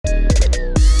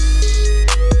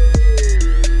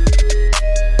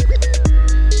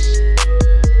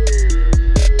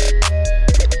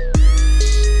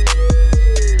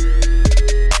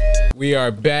we are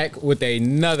back with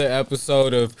another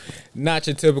episode of Not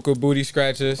Your Typical Booty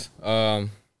Scratchers.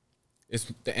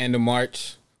 It's the end of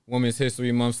March, Women's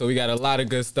History Month, so we got a lot of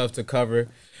good stuff to cover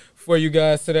for you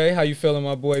guys today. How you feeling,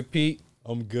 my boy Pete?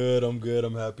 I'm good.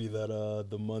 I'm happy that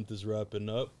the month is wrapping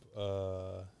up.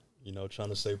 Trying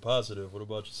to stay positive. What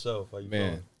about yourself? How you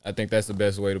feeling? I think that's the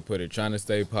best way to put it. Trying to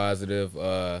stay positive.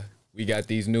 We got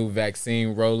these new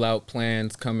vaccine rollout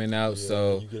plans coming out. Yeah,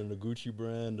 so you getting the Gucci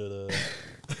brand or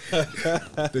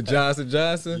the Johnson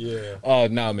Johnson? Yeah. Oh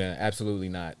no, man, absolutely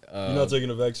not. You're not taking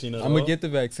the vaccine at all? I'm gonna get the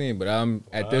vaccine, but I'm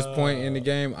at this point in the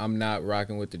game, I'm not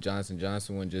rocking with the Johnson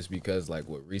Johnson one just because like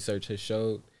what research has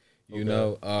showed. You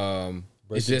know,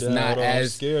 it's just not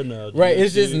as scared now. Right.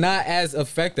 It's just not as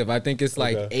effective. I think it's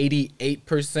like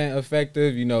 88%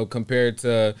 effective. You know, compared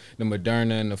to the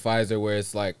Moderna and the Pfizer, where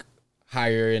it's like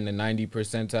higher in the 90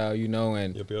 percentile, you know,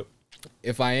 and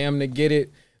if I am to get it,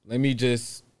 let me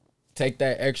just take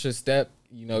that extra step,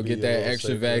 you know, get that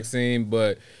extra vaccine,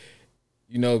 but,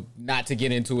 you know, not to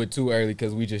get into it too early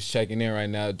because we just checking in right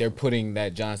now. They're putting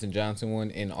that Johnson Johnson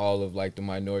one in all of, like, the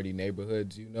minority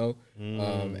neighborhoods, you know,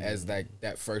 as, like,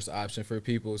 that first option for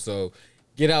people. So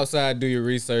get outside, do your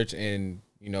research, and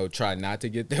you know, try not to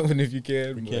get that one if you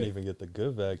can. We can't even get the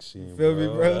good vaccine. Feel me,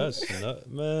 bro? That's not,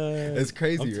 man. It's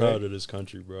crazy, I'm tired of this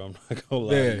country, bro. I'm not gonna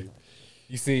lie to you.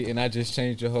 You see, and I just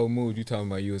changed your whole mood. You talking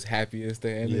about you was happy as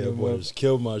the end of the month? Yeah, just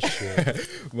killed my shit.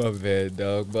 My bad,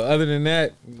 dog. But other than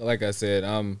that, like I said,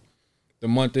 the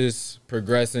month is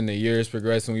progressing. The year is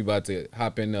progressing. We about to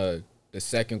hop in the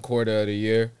second quarter of the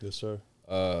year. Yes, sir.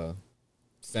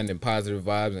 Sending positive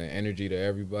vibes and energy to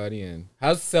everybody. And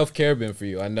how's self-care been for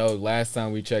you? I know last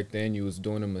time we checked in, you was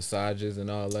doing the massages and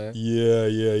all that.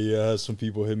 Yeah. I had some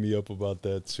people hit me up about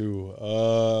that too.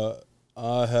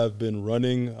 I have been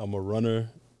running. I'm a runner.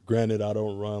 Granted, I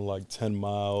don't run like 10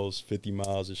 miles, 50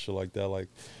 miles and shit like that like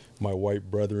my white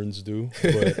brethrens do.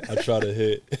 But I try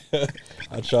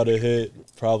to hit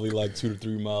probably like 2 to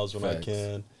 3 miles when I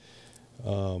can.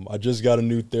 I just got a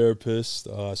new therapist.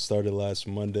 I started last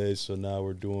Monday, so now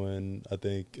we're doing, I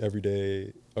think,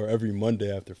 every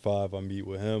Monday after 5, I meet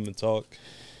with him and talk.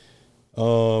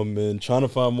 And trying to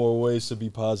find more ways to be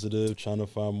positive, trying to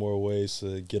find more ways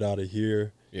to get out of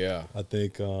here. Yeah. I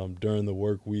think during the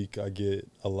work week, I get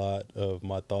a lot of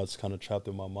my thoughts kind of trapped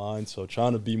in my mind. So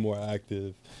trying to be more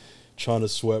active, trying to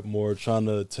sweat more, trying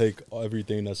to take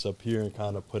everything that's up here and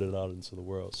kind of put it out into the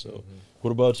world. So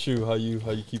what about you? How you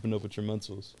keeping up with your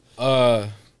mentals?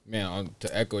 Man,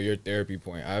 to echo your therapy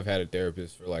point, I've had a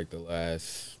therapist for like the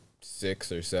last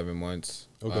 6 or 7 months.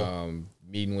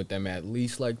 Meeting with them at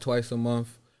least like twice a month.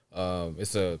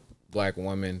 It's a black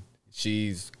woman.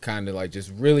 She's kind of like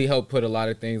just really helped put a lot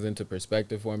of things into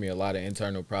perspective for me, a lot of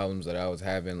internal problems that I was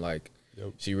having. Like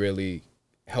she really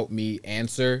helped me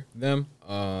answer them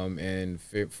and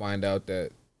find out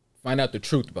the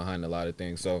truth behind a lot of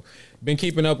things. So been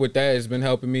keeping up with that. It's been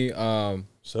helping me. 7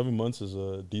 months is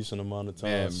a decent amount of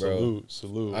time. Man, bro.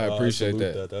 Salute. I appreciate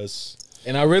that.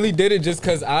 And I really did it just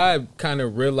because I kind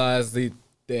of realized the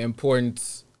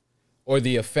importance or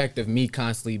the effect of me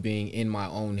constantly being in my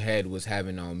own head was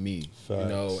having on me. Facts. You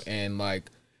know, and like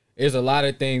there's a lot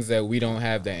of things that we don't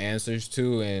have the answers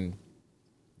to, and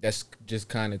that's just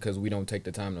kind of because we don't take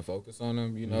the time to focus on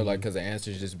them, you know, like because the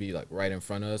answers just be like right in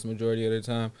front of us majority of the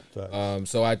time.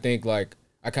 So I think like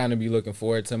I kind of be looking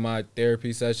forward to my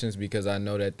therapy sessions because I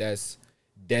know that that's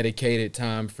dedicated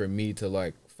time for me to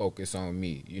like focus on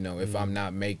me. You know, if I'm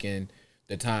not making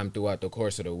the time throughout the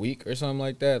course of the week or something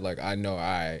like that, like I know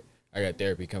I got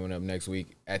therapy coming up next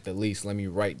week. At the least, let me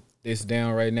write this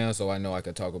down right now so I know I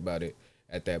could talk about it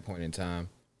at that point in time.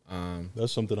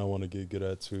 That's something I want to get good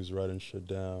at too, is writing shit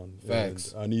down.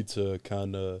 Facts. And I need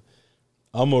to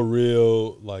I'm a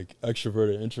real like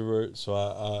extroverted introvert, so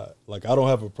I don't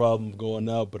have a problem going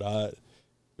out, but I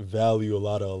value a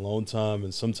lot of alone time,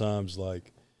 and sometimes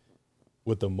like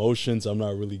with emotions, I'm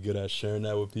not really good at sharing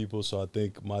that with people. So I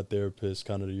think my therapist,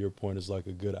 kind of to your point, is like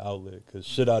a good outlet. Because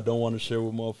shit I don't want to share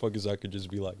with motherfuckers, I could just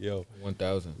be like, yo.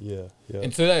 1,000. Yeah.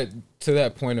 And to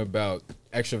that point about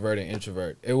extrovert and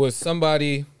introvert, it was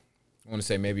somebody, I want to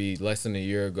say maybe less than a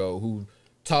year ago, who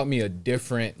taught me a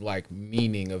different like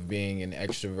meaning of being an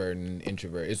extrovert and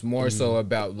introvert. It's more so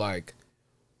about like,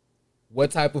 what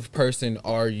type of person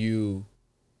are you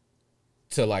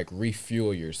to like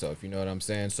refuel yourself, you know what I'm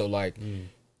saying? So like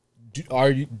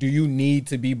do you need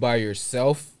to be by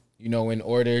yourself, you know, in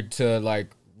order to like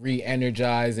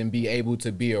re-energize and be able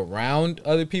to be around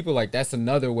other people. Like that's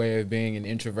another way of being an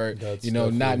introvert. That's you know,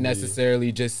 not definitely-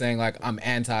 necessarily just saying like I'm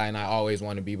anti and I always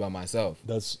want to be by myself.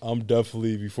 I'm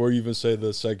definitely, before you even say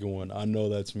the second one, I know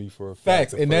that's me for a fact.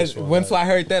 Facts. The And first that's one, once I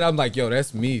heard that, I'm like, yo,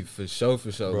 that's me for sure,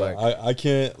 for sure. bro, Like I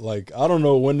can't, like, I don't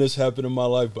know when this happened in my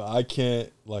life, but I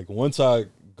can't, like, once I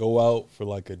go out for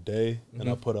like a day and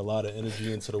I put a lot of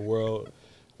energy into the world,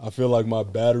 I feel like my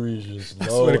battery is just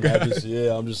low. swear to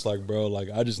And I'm just like, bro, like,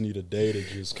 I just need a day to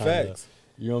just kind of, Facts.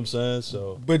 you know what I'm saying?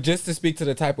 So, But just to speak to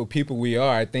the type of people we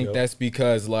are, I think Yep. that's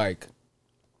because like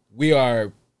we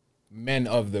are men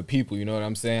of the people, you know what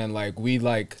I'm saying? Like we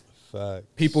like fact.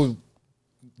 people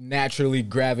naturally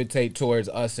gravitate towards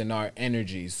us and our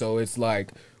energy. So it's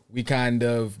like we kind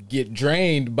of get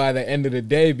drained by the end of the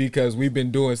day because we've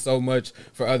been doing so much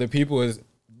for other people as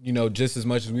you know, just as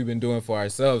much as we've been doing for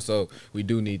ourselves. So we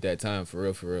do need that time for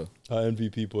real, for real. I envy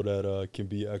people that can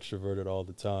be extroverted all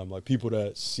the time. Like people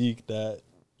that seek that,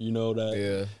 you know, that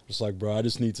Yeah. it's like, bro, I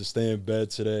just need to stay in bed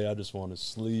today. I just want to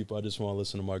sleep. I just want to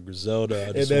listen to my Griselda.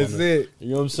 I just that's wanna, it. You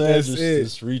know what I'm saying? That's it.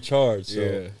 Just recharge. So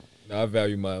Yeah. No, I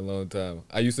value my alone time.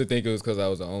 I used to think it was because I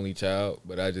was the only child,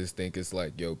 but I just think it's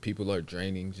like, yo, people are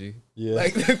draining, G. yeah,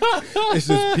 Like, it's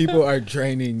just people are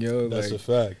draining, yo. that's like, a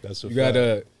fact. That's a you fact.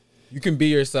 gotta, you can be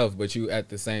yourself, but you at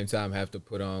the same time have to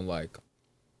put on like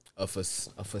a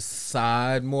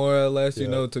facade, more or less, you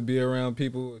Yeah. know, to be around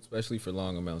people, especially for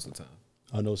long amounts of time.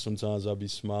 I know sometimes I'll be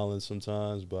smiling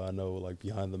sometimes, but I know like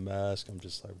behind the mask, I'm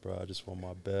just like, bro, I just want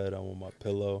my bed. I want my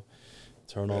pillow.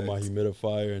 Turn on my Facts.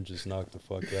 humidifier and just knock the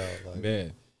fuck out. Like,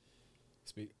 Man,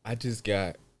 I just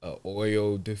got a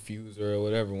oil diffuser or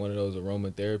whatever, one of those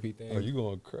aromatherapy things. are you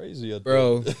going crazy, at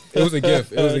Bro, that? it was a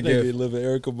gift. It was a Nigga, gift. live in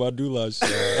Erica Badu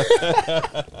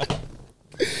lifestyle.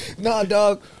 Nah,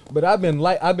 dog. But I've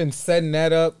been setting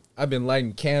that up. I've been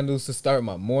lighting candles to start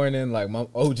my morning. Like my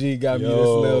OG got me this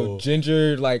little Yo.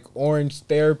 ginger, like orange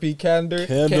therapy candle.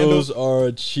 Candles are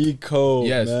a cheat code.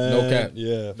 Yes, man. no cap.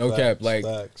 Yeah, No cap. Like,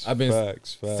 I've been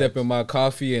facts. sipping my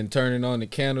coffee and turning on the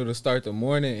candle to start the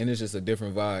morning, and it's just a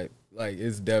different vibe. Like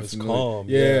it's It's definitely calm.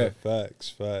 Yeah.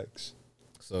 Facts.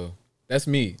 So that's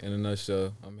me in a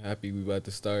nutshell. I'm happy we about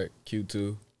to start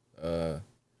Q2.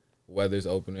 Weather's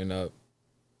opening up.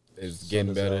 It's Sun getting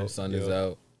is better. out. Sun is Yep.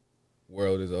 out.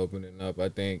 World is opening up. I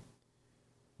think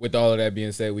with all of that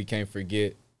being said, we can't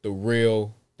forget the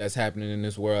real that's happening in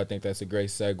this world. I think that's a great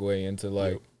segue into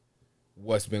like Yep.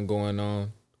 what's been going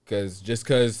on. Because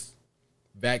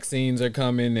vaccines are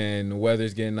coming and the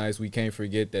weather's getting nice, we can't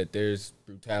forget that there's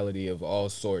brutality of all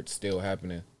sorts still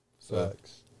happening. So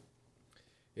Facts.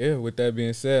 yeah, with that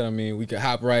being said, I mean, we can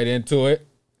hop right into it.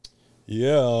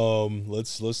 Yeah,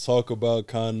 let's talk about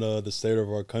kind of the state of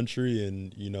our country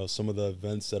and, you know, some of the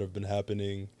events that have been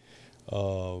happening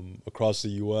across the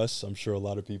U.S. I'm sure a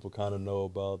lot of people kind of know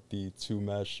about the two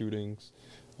mass shootings.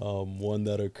 One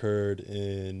that occurred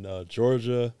in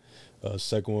Georgia,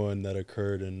 second one that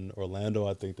occurred in Orlando.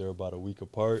 I think they're about a week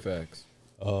apart. Facts.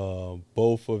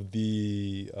 Both of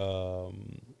the,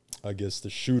 I guess the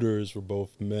shooters were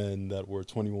both men that were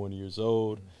 21 years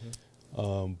old.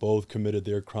 Both committed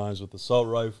their crimes with assault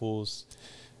rifles.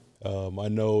 I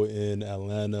know in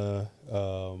Atlanta,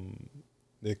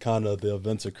 the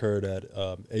events occurred at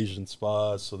Asian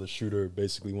spas. So the shooter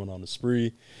basically went on a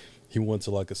spree. He went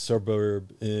to like a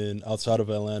suburb outside of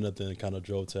Atlanta, then kind of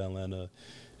drove to Atlanta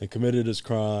and committed his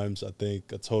crimes. I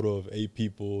think a total of 8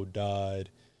 people died.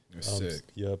 Sick.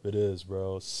 Yep, it is,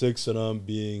 bro. 6 of them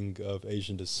being of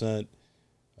Asian descent.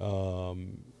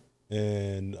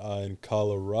 And in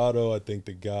Colorado, I think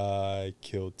the guy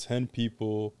killed 10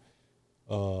 people.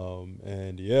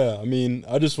 And yeah, I mean,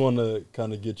 I just want to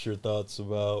kind of get your thoughts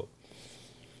about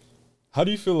how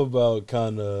do you feel about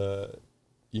kind of,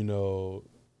 you know,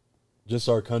 just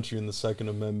our country and the Second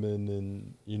Amendment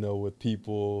and, you know, with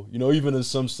people, you know, even in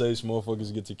some states,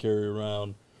 motherfuckers get to carry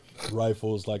around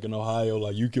rifles. Like in Ohio,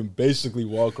 like you can basically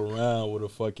walk around with a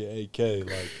fucking AK.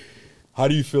 Like, how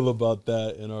do you feel about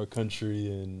that in our country?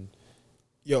 And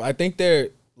Yo, I think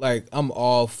I'm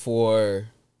all for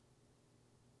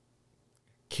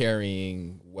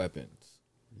carrying weapons.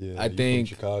 yeah, I you think-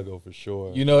 from Chicago for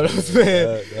sure. You know what I'm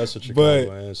saying? That's a Chicago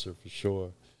But- answer for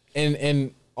sure.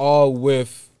 And all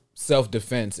with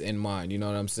self-defense in mind, you know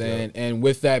what I'm saying? And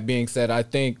with that being said, I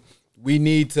think we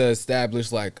need to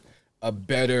establish like a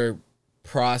better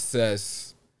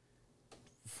process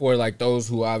for like those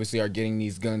who obviously are getting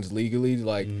these guns legally,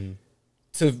 like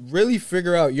to really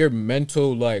figure out your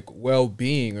mental like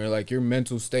well-being or like your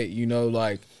mental state, you know,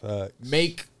 like Facts.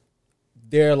 make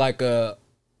there like an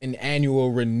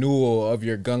annual renewal of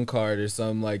your gun card or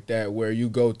something like that where you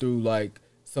go through like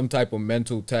some type of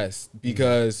mental test,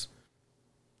 because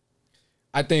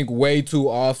I think way too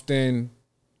often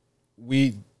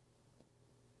we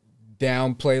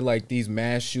downplay like these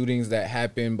mass shootings that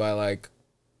happen by like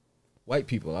white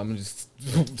people. I'm gonna just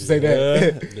say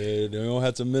that. They don't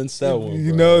have to mince that one.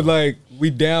 You know, like we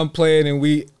downplay it and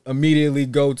we immediately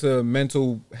go to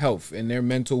mental health and their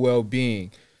mental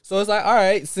well-being. So it's like, all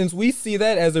right, since we see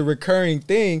that as a recurring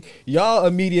thing, y'all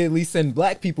immediately send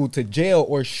black people to jail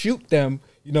or shoot them,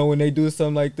 you know, when they do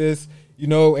something like this, you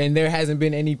know, and there hasn't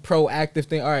been any proactive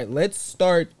thing. All right, let's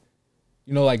start,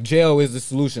 you know, like jail is the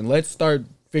solution. Let's start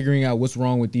figuring out what's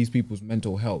wrong with these people's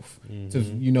mental health to,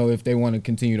 you know, if they want to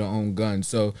continue to own guns.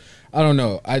 So I don't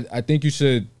know. I think you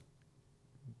should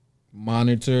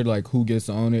monitor like who gets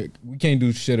to own it. We can't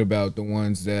do shit about the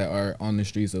ones that are on the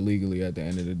streets illegally at the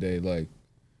end of the day. Like,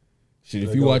 shit,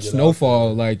 if you watch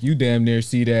Snowfall, like you damn near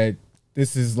see that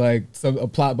this is like a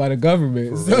plot by the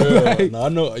government. So, like, now, I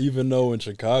know, even though in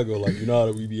Chicago, like, you know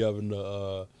how we be having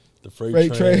the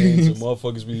freight trains and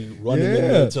motherfuckers be running in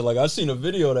there to, like, I seen a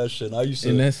video of that shit. And I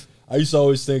used to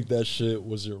always think that shit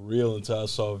wasn't real until I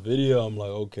saw a video. I'm like,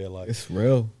 okay, like, it's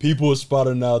real. People are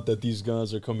spotting out that these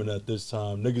guns are coming at this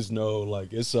time. Niggas know,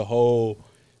 like, it's a whole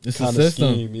kind of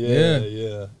scheme.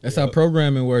 Yeah. That's how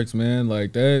programming works, man.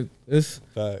 Like that, it's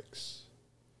facts.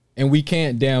 And we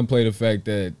can't downplay the fact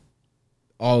that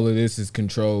all of this is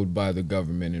controlled by the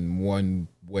government in one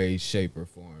way, shape, or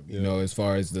form. You know, as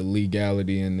far as the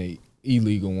legality and the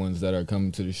illegal ones that are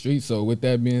coming to the street. So with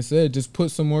that being said, just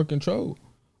put some more control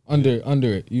under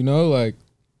it. You know, like,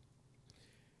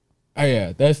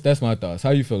 that's my thoughts.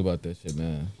 How you feel about that shit,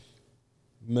 man?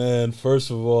 Man, first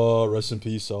of all, rest in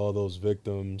peace to all those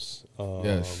victims.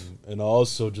 Yes. And I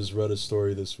also just read a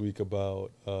story this week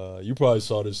about, you probably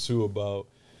saw this too, about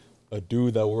a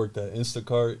dude that worked at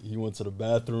Instacart. He went to the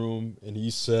bathroom and he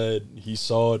said he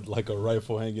saw like a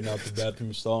rifle hanging out the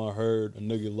bathroom stall and heard a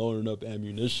nigga loading up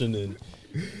ammunition, and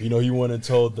you know, he went and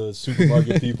told the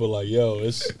supermarket people like, yo,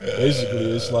 it's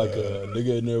like a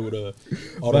nigga in there with a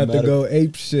automatic, about to go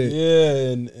ape shit.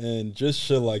 Yeah, and just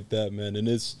shit like that, man.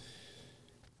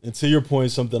 And to your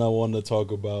point, something I wanted to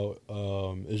talk about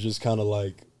is just kind of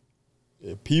like,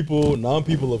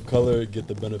 non-people of color get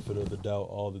the benefit of the doubt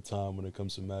all the time when it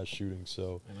comes to mass shootings.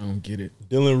 So I don't get it.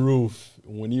 Dylan Roof,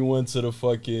 when he went to the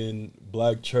fucking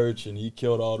black church and he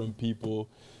killed all them people,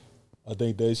 I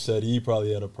think they said he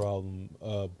probably had a problem.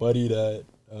 Buddy that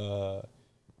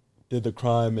did the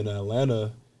crime in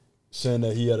Atlanta, saying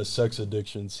that he had a sex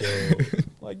addiction. So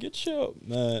like, get chill,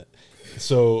 man.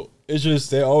 So it's just,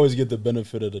 they always get the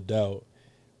benefit of the doubt.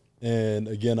 And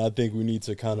again, I think we need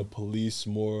to kind of police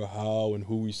more how and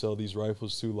who we sell these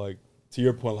rifles to. Like, to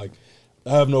your point, like,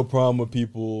 I have no problem with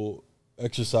people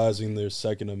exercising their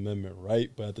Second Amendment right,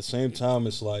 but at the same time,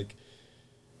 it's like,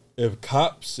 if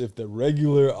the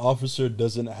regular officer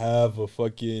doesn't have a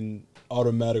fucking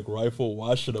automatic rifle,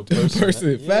 why should a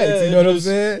person? Facts, you know what I'm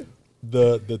saying?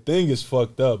 The thing is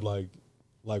fucked up. Like,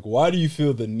 why do you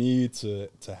feel the need to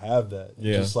have that?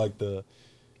 Yeah. Just like the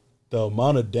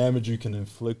amount of damage you can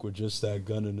inflict with just that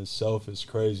gun in itself is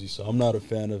crazy. So I'm not a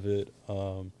fan of it.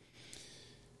 And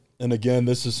again,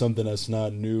 this is something that's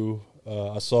not new.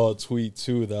 I saw a tweet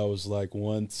too that was like,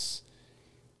 once,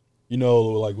 you know,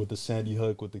 like with the Sandy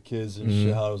Hook with the kids and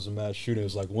shit, how it was a mass shooting. It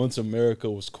was like, once America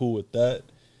was cool with that,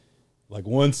 like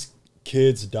once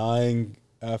kids dying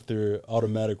after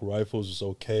automatic rifles was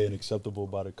okay and acceptable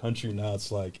by the country, now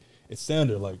it's like, it's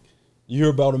standard. Like, you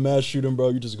hear about a mass shooting, bro,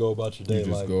 you just go about your day. You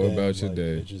just like, go about your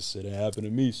day. It didn't happen to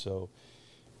me. So,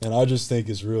 and I just think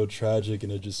it's real tragic,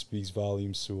 and it just speaks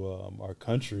volumes to our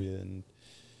country. And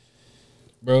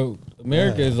bro,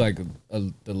 America is like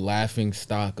the laughing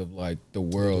stock of like the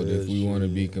world, if we want to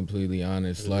be completely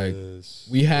honest. Like,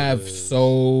 we have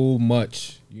so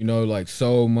much, you know, like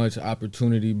so much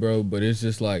opportunity, bro, but it's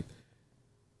just like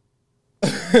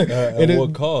at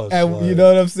what cost? You know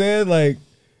what I'm saying? Like,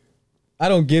 I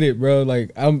don't get it, bro.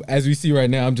 Like, as we see right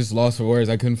now, I'm just lost for words.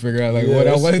 I couldn't figure out like what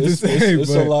I wanted to say.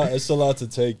 It's a lot. It's a lot to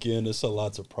take in. It's a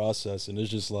lot to process, and it's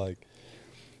just like,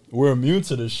 we're immune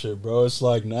to this shit, bro. It's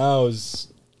like, now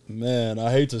is, man,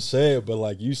 I hate to say it, but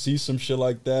like, you see some shit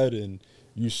like that and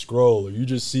you scroll, or you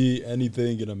just see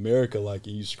anything in America like,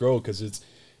 and you scroll, because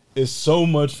it's so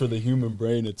much for the human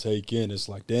brain to take in. It's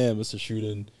like, damn, it's a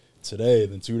shooting today,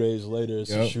 then 2 days later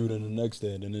it's a shooting the next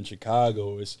day, and then in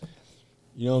Chicago it's,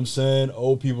 you know what I'm saying,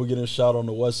 old people getting shot on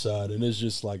the west side, and it's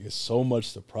just like, it's so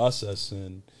much to process.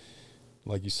 And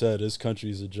like you said, this country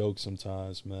is a joke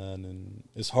sometimes, man, and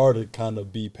it's hard to kind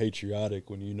of be patriotic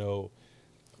when, you know,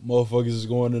 motherfuckers is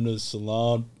going in the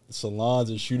salon salons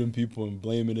and shooting people and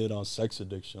blaming it on sex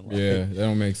addiction. Like, yeah, that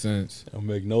don't make sense. It don't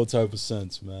make no type of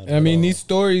sense, man. And I mean, these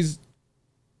stories,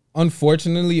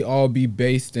 unfortunately, all be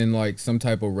based in like some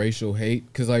type of racial hate.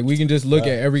 Because like we can just look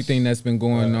at everything that's been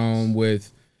going on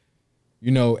with,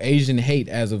 you know, Asian hate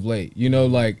as of late. You know,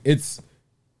 like it's.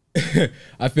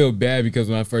 I feel bad because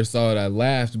when I first saw it, I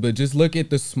laughed. But just look at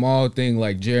the small thing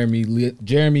like Jeremy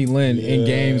Lin in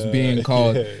games being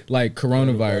called like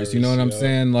coronavirus. You know what I'm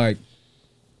saying? Like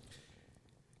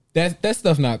that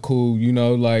stuff not cool. You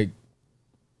know, like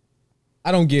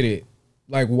I don't get it.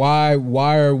 Like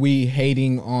why are we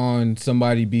hating on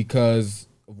somebody because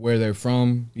of where they're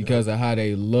from, because of how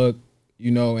they look,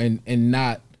 you know, and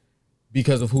not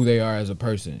because of who they are as a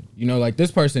person. You know, like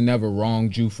this person never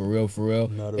wronged you for real.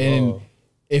 Not at and all.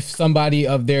 If somebody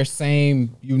of their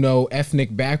same, you know,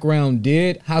 ethnic background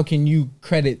did, how can you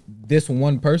credit this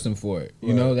one person for it?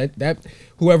 You know, that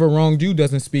whoever wronged you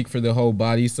doesn't speak for the whole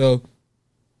body. So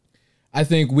I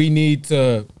think we need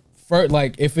to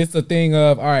like if it's a thing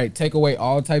of, all right, take away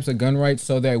all types of gun rights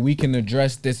so that we can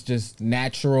address this just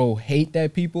natural hate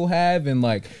that people have and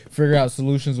like figure out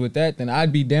solutions with that, then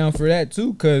I'd be down for that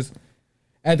too. Cause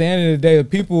at the end of the day, the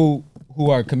people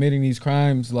who are committing these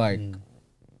crimes, like,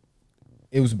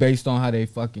 it was based on how they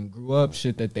fucking grew up,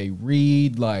 shit that they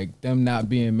read, like, them not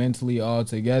being mentally all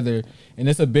together. And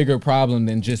it's a bigger problem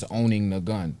than just owning the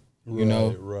gun, you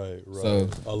know? Right. So,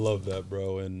 I love that,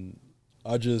 bro. And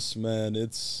I just, man,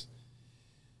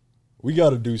 we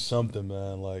got to do something,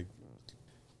 man. Like,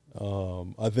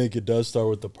 I think it does start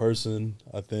with the person.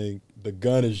 I think the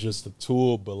gun is just a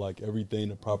tool, but, like, everything,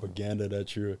 the propaganda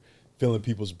that you're filling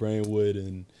people's brain with,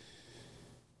 and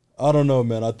I don't know,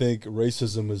 man. I think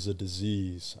racism is a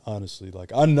disease, honestly.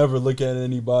 Like, I never look at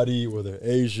anybody, whether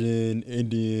Asian,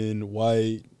 Indian,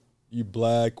 white, you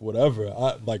black, whatever.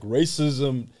 Like,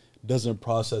 racism doesn't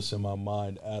process in my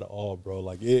mind at all, bro.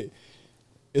 Like,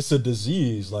 it's a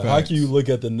disease. Like, how can you look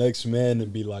at the next man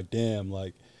and be like, damn,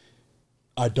 like,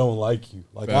 I don't like you.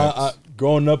 Like, I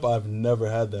growing up, I've never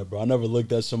had that, bro. I never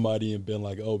looked at somebody and been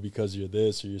like, oh, because you're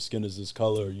this, or your skin is this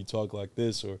color, or you talk like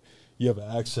this, or you have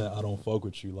an accent, I don't fuck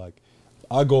with you. Like,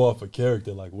 I go off a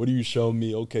character. Like, what do you show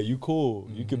me? Okay, you cool.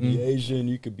 You could be Asian,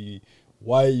 you could be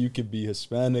white, you could be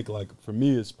Hispanic. Like, for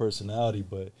me, it's personality.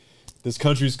 But this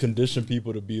country's conditioned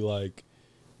people to be like,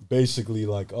 basically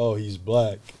like, oh, he's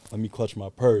black, let me clutch my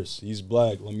purse. He's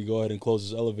black, let me go ahead and close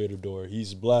his elevator door.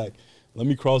 He's black, let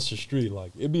me cross the street.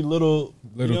 Like, it'd be little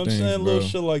you know what I'm saying? Bro. Little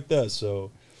shit like that.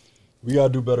 So we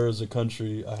gotta do better as a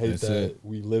country. I hate that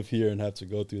we live here and have to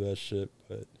go through that shit.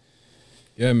 But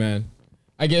yeah, man.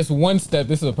 I guess one step,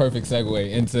 this is a perfect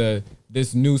segue into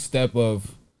this new step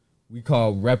of we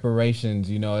call reparations,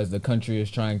 you know, as the country is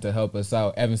trying to help us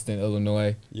out. Evanston,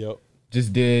 Illinois. Yep.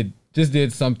 Just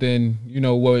did something, you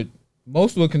know, what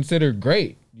most would consider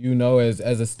great, you know, as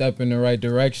a step in the right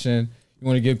direction. You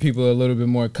want to give people a little bit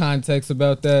more context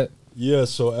about that? Yeah,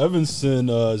 so Evanston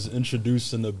is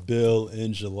introducing a bill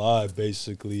in July,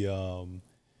 basically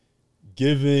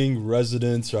giving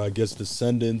residents, or I guess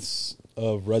descendants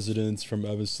of residents from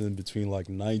Evanston between like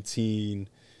 19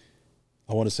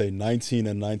 and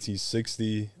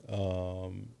 1960,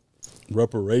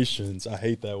 reparations. I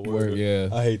hate that word. Yeah.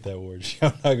 I hate that word.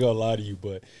 I'm not gonna lie to you,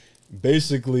 but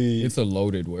basically it's a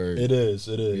loaded word. It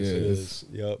is.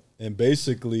 Yep. And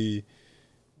basically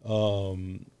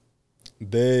the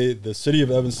city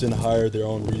of Evanston hired their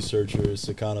own researchers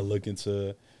to kind of look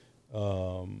into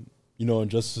you know,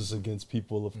 injustice against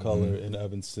people of color in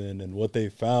Evanston. And what they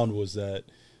found was that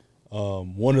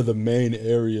one of the main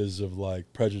areas of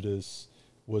like prejudice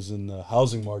was in the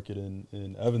housing market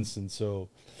in Evanston. So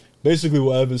basically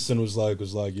what Evanston was like,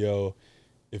 yo,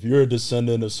 if you're a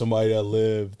descendant of somebody that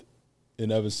lived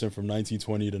in Evanston from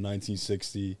 1920 to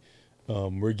 1960,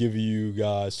 we're giving you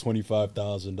guys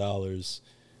 $25,000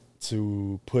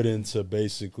 to put into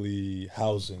basically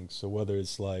housing. So whether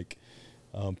it's like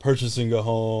purchasing a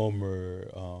home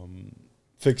or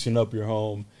fixing up your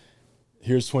home,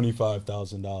 here's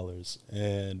 $25,000.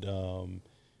 And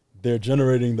they're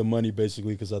generating the money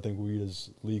basically because I think weed is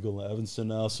legal in Evanston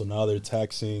now. So now they're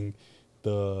taxing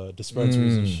the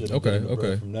dispensaries and shit.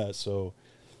 Okay. From that. So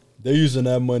they're using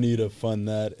that money to fund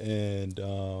that.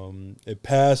 And it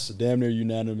passed damn near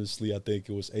unanimously. I think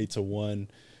it was 8-1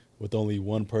 with only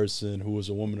one person who was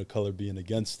a woman of color being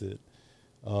against it.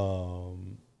 So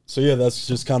yeah, that's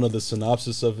just kind of the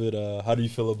synopsis of it. How do you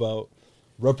feel about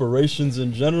reparations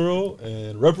in general?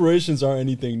 And reparations aren't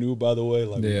anything new, by the way.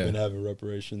 Like, we've been having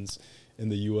reparations in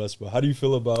the U.S., but how do you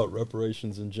feel about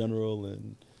reparations in general?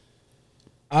 And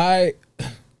I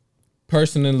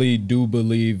personally do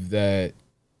believe that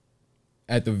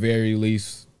at the very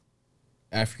least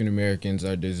African Americans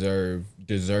are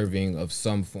deserving of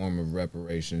some form of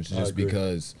reparations, just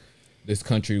because this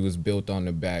country was built on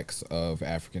the backs of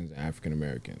Africans and African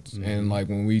Americans. And like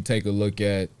when we take a look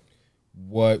at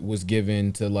what was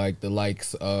given to like the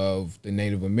likes of the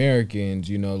Native Americans,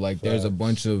 you know, like there's a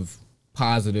bunch of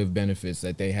positive benefits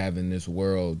that they have in this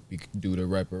world due to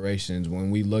reparations.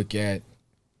 When we look at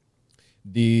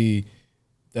the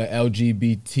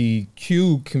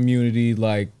LGBTQ community,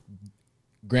 like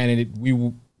granted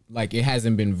it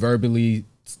hasn't been verbally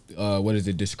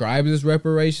described as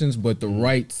reparations, but the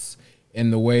rights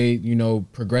and the way, you know,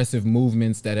 progressive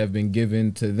movements that have been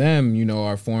given to them, you know,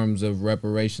 are forms of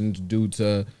reparations due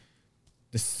to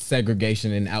the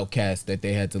segregation and outcast that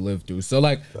they had to live through. So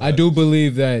like I do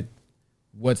believe that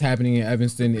what's happening in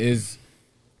Evanston is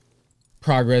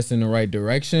progress in the right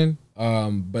direction.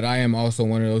 But I am also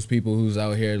one of those people who's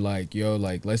out here like, yo,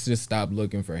 like, let's just stop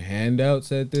looking for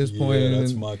handouts at this point. Yeah,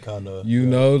 that's my kind of, you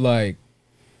know, like,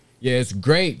 yeah, it's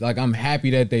great. Like, I'm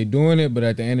happy that they doing it, but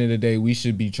at the end of the day, we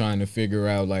should be trying to figure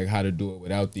out like how to do it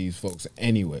without these folks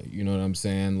anyway. You know what I'm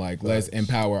saying? Like, let's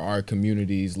empower our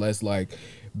communities. Let's like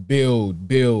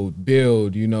build,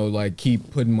 you know, like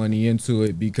keep putting money into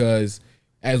it, because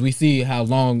as we see how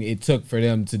long it took for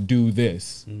them to do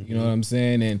this, you know what I'm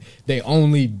saying? And they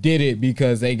only did it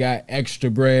because they got extra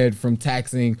bread from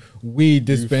taxing weed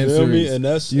dispensaries. You feel me? And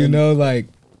that's, you know, like,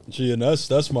 gee, and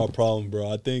that's my problem,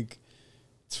 bro. I think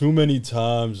too many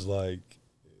times, like,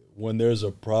 when there's a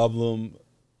problem,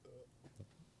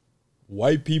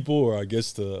 white people, or I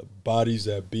guess the bodies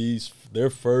that be, their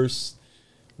first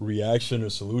reaction or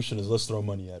solution is let's throw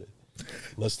money at it.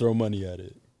 Let's throw money at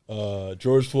it.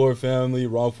 George Floyd family,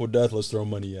 wrongful death, let's throw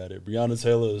money at it. Breonna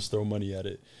Taylor, let's throw money at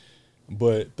it.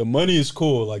 But the money is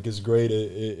cool, like it's great,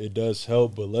 it does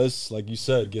help, but let's, like you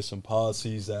said, get some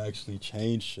policies that actually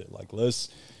change shit. Like let's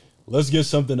get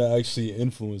something that actually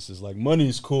influences. Like money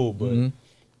is cool, but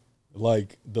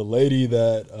like the lady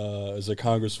that is a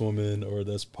congresswoman or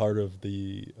that's part of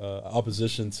the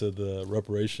opposition to the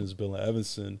reparations bill in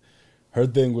Evanston, her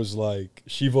thing was like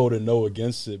she voted no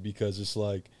against it because it's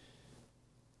like,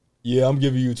 yeah, I'm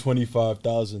giving you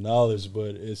 $25,000,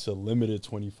 but it's a limited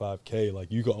 $25K.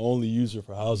 Like you can only use it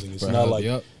for housing. It's not like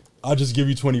I'll just give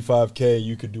you $25K.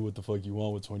 You could do what the fuck you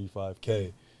want with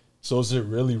 $25K. So is it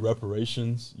really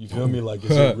reparations? You feel me? Like,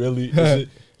 is it really? Is it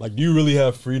like, do you really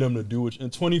have freedom to do it?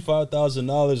 And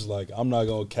 $25,000, like, I'm not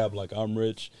gonna cap like I'm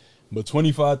rich, but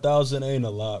 $25,000 ain't a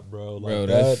lot, bro. Like, bro,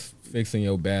 that's fixing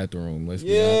your bathroom. Let's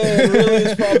be honest. Really,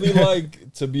 it's probably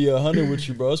like, to be 100 with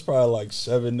you, bro. It's probably like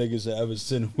 7 niggas in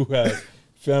Evanston who have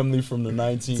family from the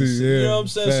 19th. You know what I'm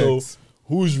saying? Facts. So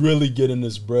who's really getting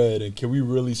this bread, and can we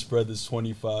really spread this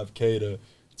 $25K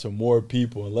to more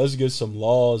people? And let's get some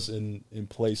laws in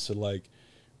place to like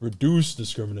reduce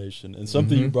discrimination. And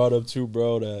something you brought up too,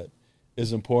 bro, that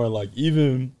is important. Like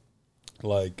even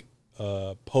like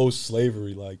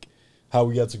post-slavery, like how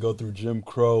we had to go through Jim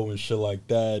Crow and shit like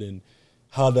that, and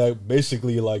how that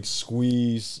basically like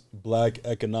squeezed black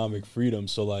economic freedom.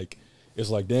 So like it's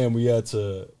like, damn, we had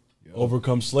to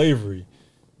overcome slavery,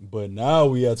 but now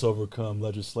we had to overcome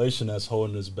legislation that's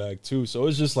holding us back too. So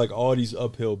it's just like all these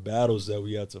uphill battles that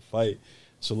we had to fight.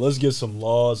 So let's get some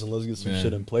laws and let's get some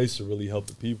shit in place to really help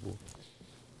the people.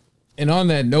 And on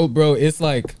that note, bro, it's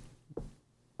like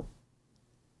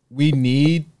we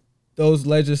need those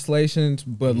legislations,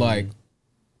 but like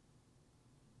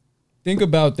think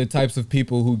about the types of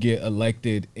people who get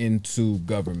elected into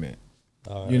government.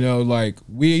 You know, like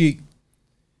we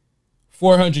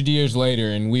 400 years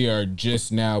later, and we are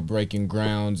just now breaking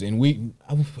grounds, and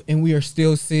we are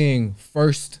still seeing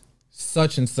first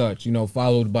such and such, you know,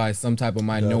 followed by some type of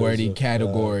minority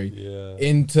category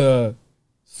into,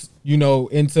 you know,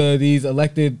 into these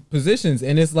elected positions.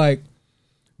 And it's like,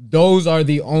 those are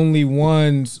the only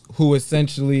ones who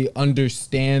essentially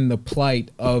understand the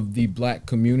plight of the black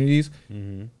communities.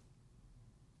 And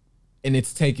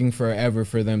it's taking forever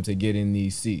for them to get in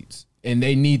these seats. And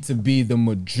they need to be the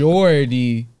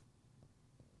majority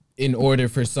in order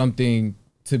for something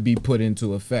to be put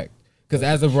into effect. Because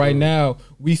as of right now,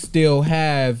 we still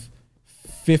have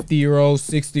 50-year-olds,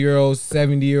 60-year-olds,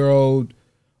 70-year-old,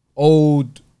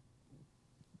 old,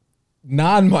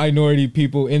 non-minority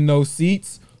people in those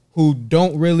seats who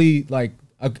don't really, like,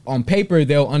 on paper,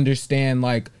 they'll understand,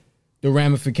 like, the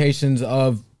ramifications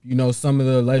of, you know, some of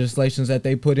the legislations that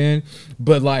they put in.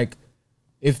 But, like,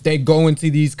 if they go into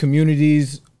these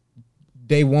communities,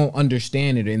 they won't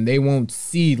understand it, and they won't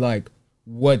see, like,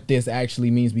 what this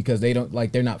actually means, because they don't,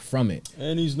 like, they're not from it.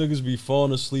 And these niggas be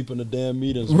falling asleep in the damn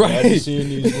meetings. Right. I be seeing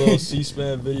these little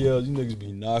C-SPAN videos. These niggas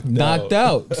be knocked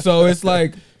out. So it's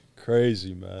like,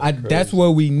 Crazy, man. That's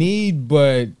what we need,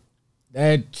 but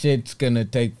that shit's gonna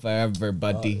take forever,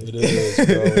 buddy. It is,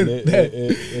 bro.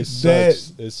 It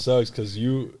sucks. It sucks because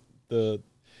the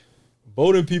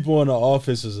voting people in the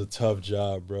office is a tough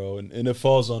job, bro, and it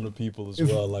falls on the people as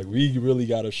well. Like, we really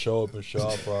got to show up and show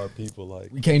out for our people.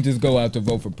 Like, we can't just go out to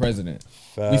vote for president.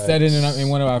 Facts. We said it in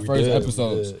one of our first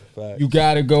episodes. You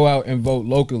got to go out and vote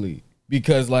locally,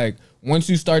 because like once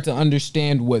you start to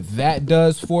understand what that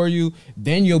does for you,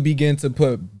 then you'll begin to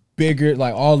put bigger,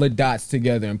 like, all the dots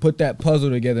together and put that puzzle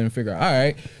together and figure out, all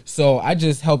right, so I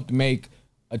just helped make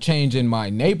a change in my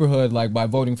neighborhood, like by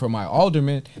voting for my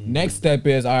alderman. Next step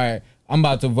is, all right, I'm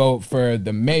about to vote for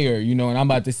the mayor, you know, and I'm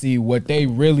about to see what they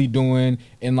really doing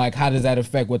and like how does that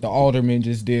affect what the alderman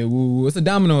just did. Woo, it's a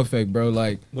domino effect, bro.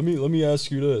 Like, let me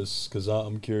ask you this, because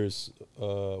I'm curious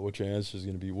what your answer is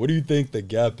gonna be. What do you think the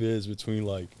gap is between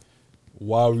like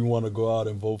why we want to go out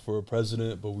and vote for a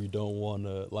president, but we don't want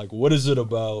to, like, what is it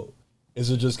about?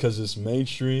 Is it just because it's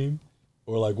mainstream,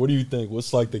 or like, what do you think?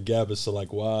 What's like the gap as to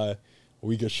like why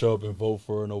we could show up and vote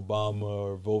for an Obama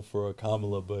or vote for a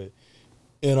Kamala, but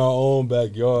in our own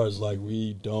backyards, like,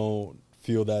 we don't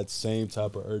feel that same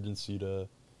type of urgency to,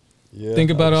 think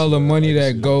about all the money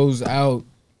that goes out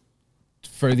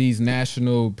for these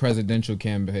national presidential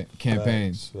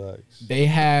campaigns. Facts. They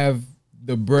have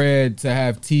the bread to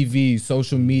have TV,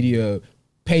 social media,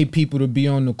 pay people to be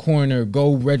on the corner,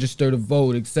 go register to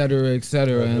vote, et cetera,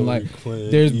 and like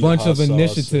there's a bunch of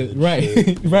initiatives,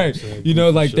 right, right. You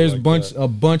know, like there's a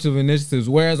bunch of initiatives.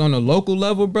 Whereas on a local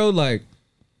level, bro, like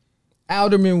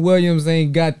Alderman Williams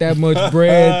ain't got that much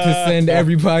bread to send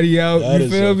everybody out. You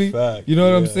feel me? Fact. You know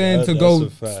what I'm saying? To go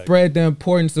spread the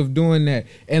importance of doing that.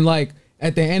 And like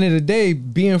at the end of the day,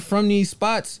 being from these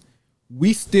spots,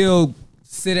 we still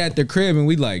sit at the crib and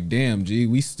we like, damn, G,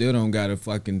 we still don't got a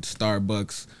fucking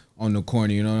Starbucks on the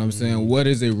corner. You know what I'm saying? What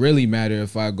does it really matter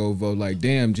if I go vote? Like,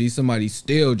 damn, G, somebody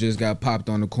still just got popped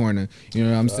on the corner. You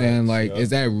know what I'm saying? Like, is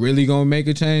that really gonna make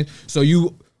a change? So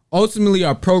you ultimately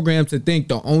are programmed to think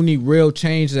the only real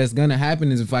change that's gonna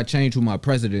happen is if I change who my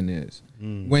president is.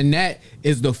 When that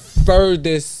is the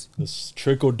furthest, this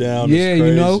trickle down. Yeah, is crazy.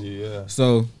 You know. Yeah.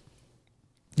 So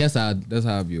that's how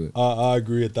I view it. I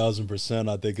agree 1,000%.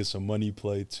 I think it's a money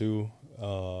play too,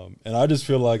 and I just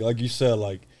feel like you said,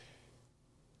 like,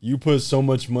 you put so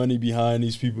much money behind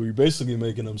these people, you're basically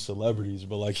making them celebrities.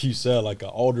 But like you said, like an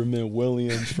Alderman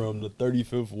Williams from the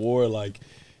 35th Ward, like,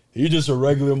 he just a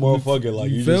regular motherfucker. Like,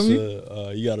 you just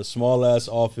you got a small ass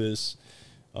office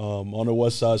on the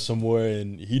west side somewhere,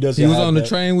 and he doesn't. He was on the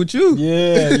train with you.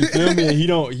 Yeah, you feel me? And he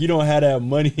don't have that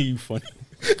money. You funny.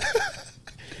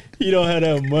 He don't have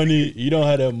that money. He don't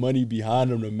have that money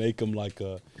behind him to make him like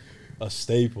a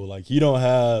staple. Like, he don't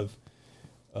have,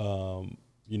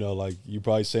 you know, like you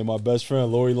probably say my best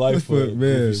friend Lori Lightfoot,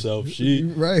 herself.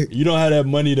 Right. You don't have that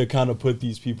money to kind of put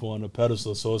these people on a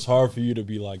pedestal, so it's hard for you to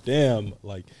be like, damn,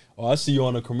 like, oh, I see you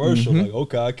on a commercial. Like,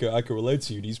 okay, I can relate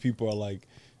to you. These people are like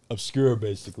obscure,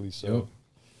 basically. So,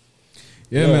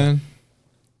 yeah, man.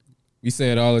 We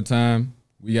say it all the time.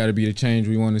 We got to be the change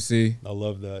we want to see. I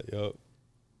love that. Yep.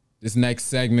 This next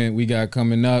segment we got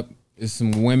coming up is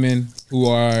some women who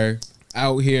are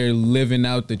out here living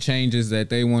out the changes that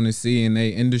they want to see in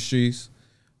their industries.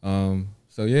 So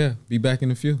yeah, be back in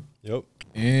a few. Yep.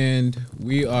 And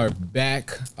we are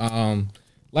back.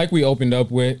 Like we opened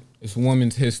up with, it's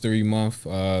Women's History Month.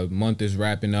 Month is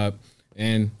wrapping up.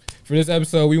 And for this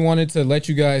episode, we wanted to let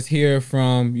you guys hear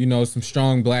from, you know, some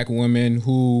strong black women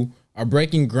who are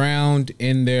breaking ground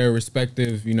in their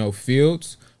respective, you know,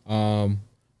 fields.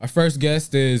 Our first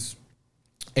guest is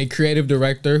a creative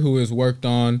director who has worked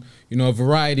on, you know, a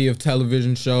variety of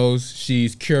television shows.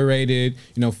 She's curated,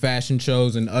 you know, fashion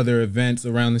shows and other events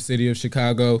around the city of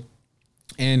Chicago.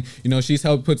 And, you know, she's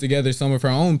helped put together some of her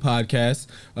own podcasts.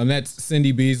 That's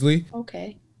Cindy Beasley.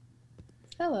 Okay.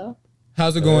 Hello.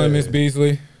 How's it going, Miss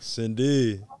Beasley?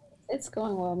 Cindy. It's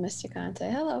going well, Mr. Conte.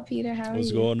 Hello, Peter. How are you?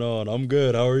 What's going on? I'm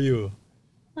good. How are you?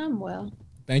 I'm well.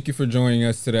 Thank you for joining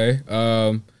us today.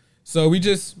 So we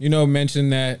just, you know,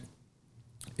 mentioned that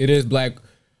it is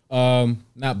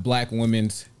not Black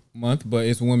Women's Month, but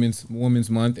it's Women's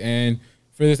Month. And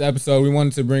for this episode, we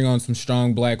wanted to bring on some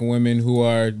strong black women who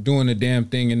are doing a damn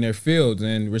thing in their fields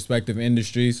and respective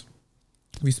industries.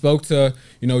 We spoke to,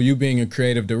 you know, you being a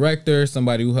creative director,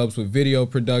 somebody who helps with video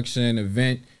production,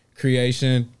 event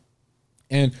creation.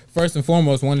 And first and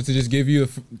foremost, wanted to just give you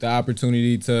the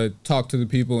opportunity to talk to the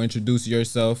people, introduce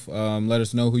yourself, let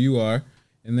us know who you are,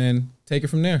 and then take it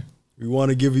from there. We want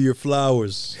to give you your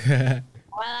flowers. While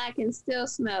I can still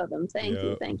smell them. Thank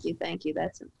you.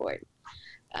 That's important.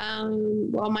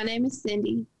 Well, my name is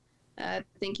Cindy. I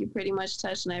think you pretty much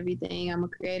touched on everything. I'm a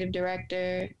creative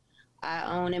director. I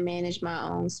own and manage my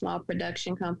own small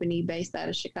production company based out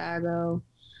of Chicago.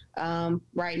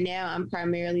 Right now, I'm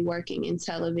primarily working in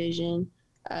television.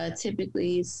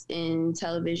 Typically, it's in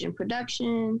television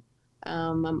production.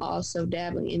 I'm also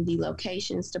dabbling in the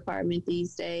locations department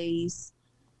these days.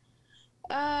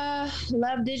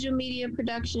 Love digital media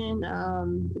production.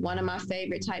 One of my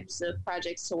favorite types of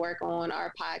projects to work on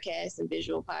are podcasts and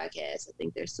visual podcasts. I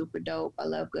think they're super dope. I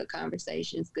love good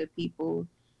conversations, good people,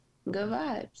 good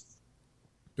vibes.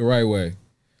 The right way.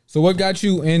 So what got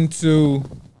you into,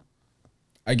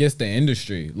 I guess, the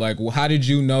industry? Like, how did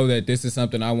you know that this is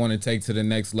something I want to take to the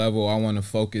next level, I want to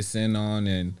focus in on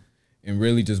and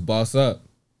really just boss up?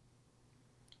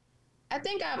 I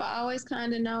think I've always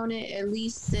kind of known it, at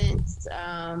least since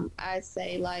I'd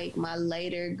say like my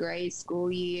later grade school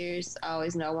years. I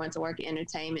always know I wanted to work in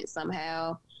entertainment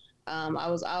somehow. I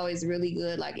was always really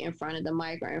good like in front of the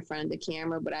mic or in front of the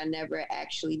camera, but I never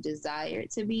actually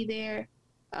desired to be there.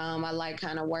 I like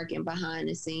kind of working behind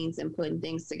the scenes and putting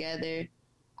things together.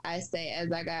 I say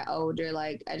as I got older,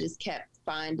 like I just kept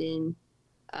finding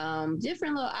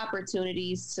different little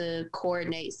opportunities to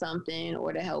coordinate something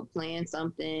or to help plan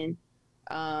something.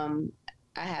 I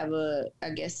have I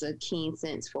guess, a keen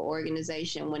sense for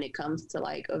organization when it comes to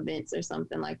like events or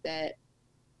something like that.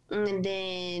 And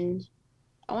then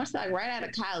I want to say like right out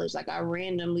of college, like I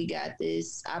randomly got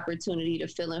this opportunity to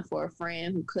fill in for a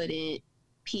friend who couldn't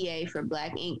PA for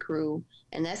Black Ink Crew.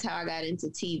 And that's how I got into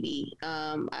TV.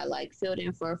 I like filled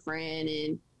in for a friend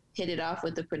and hit it off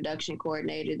with the production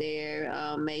coordinator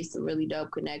there, made some really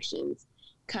dope connections,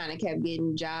 kind of kept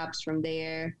getting jobs from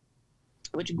there,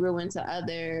 which grew into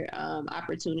other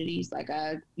opportunities. Like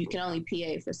you can only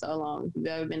PA for so long. If you've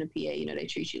ever been a PA, you know they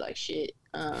treat you like shit.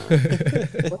 I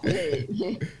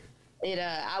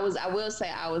will say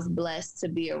I was blessed to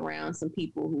be around some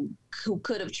people who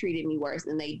could have treated me worse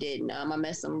than they didn't. I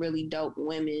met some really dope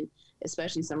women,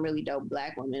 especially some really dope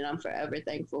Black women. I'm forever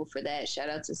thankful for that. Shout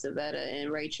out to Savetta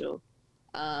and Rachel.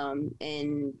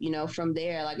 And you know, from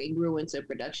there, like it grew into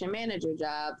production manager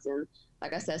jobs, and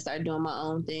like I said, started doing my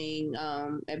own thing.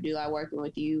 Abdullah, working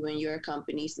with you and your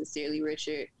company, Sincerely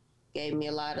Richard, gave me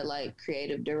a lot of like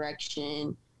creative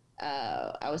direction.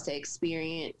 I would say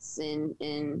experience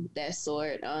in that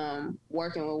sort.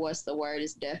 Working with What's the Word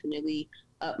is definitely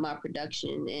up my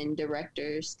production and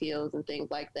director skills and things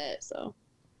like that. So.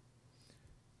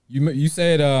 You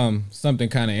said something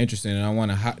kind of interesting, and I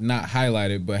want to not highlight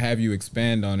it, but have you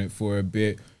expand on it for a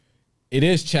bit. It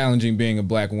is challenging being a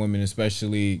Black woman,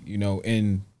 especially, you know,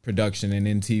 in production and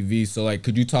in TV. So, like,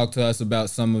 could you talk to us about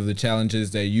some of the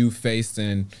challenges that you faced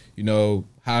and, you know,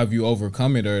 how have you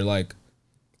overcome it, or, like,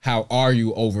 how are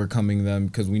you overcoming them?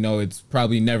 Because we know it's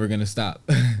probably never going to stop.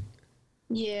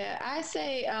 Yeah, I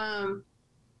say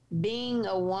being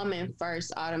a woman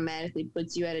first automatically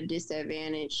puts you at a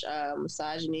disadvantage.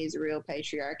 Misogyny is real,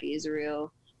 patriarchy is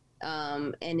real.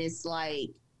 And it's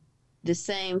like the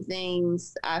same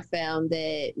things I found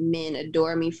that men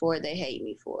adore me for, they hate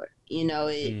me for. You know,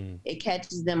 it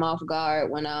catches them off guard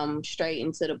when I'm straight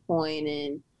and to the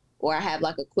point, or I have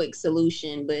like a quick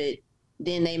solution, but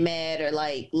then they mad or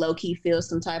like low key feel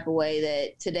some type of way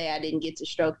that today I didn't get to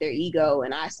stroke their ego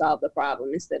and I solved the problem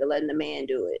instead of letting the man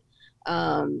do it.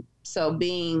 So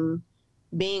being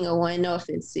a woman, no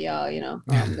offense to y'all, you know,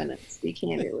 I'm gonna speak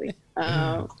candidly.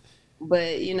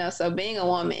 But you know, so being a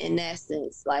woman in that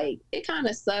sense, like it kind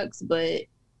of sucks, but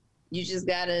you just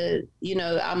gotta, you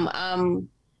know, I'm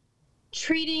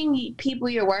treating people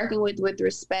you're working with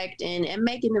respect and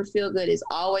making them feel good is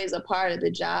always a part of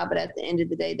the job. But at the end of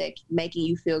the day, that making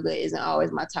you feel good isn't always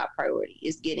my top priority.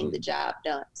 It's getting the job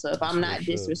done. So if I'm not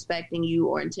disrespecting you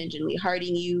or intentionally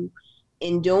hurting you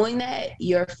in doing that,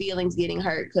 your feelings getting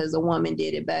hurt because a woman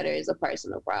did it better is a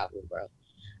personal problem, bro.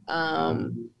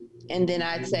 And then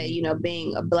I'd say, you know,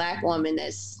 being a Black woman,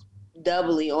 that's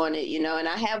doubly on it, you know, and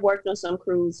I have worked on some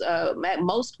crews,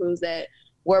 most crews that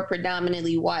were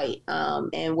predominantly white,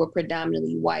 and were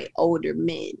predominantly white older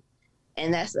men.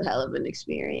 And that's a hell of an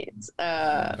experience.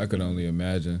 I could only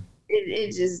imagine.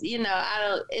 It just, you know,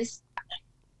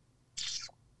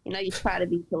 you know, you try to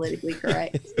be politically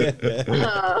correct. But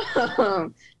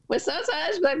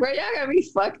sometimes, like, bro, y'all gotta be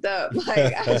fucked up.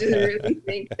 Like, I just really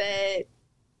think that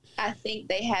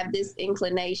they have this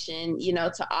inclination, you know,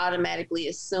 to automatically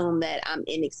assume that I'm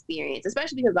inexperienced,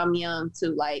 especially because I'm young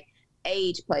too. Like,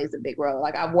 age plays a big role.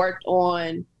 Like, I've worked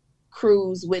on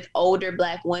crews with older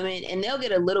Black women, and they'll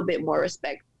get a little bit more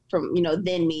respect from, you know,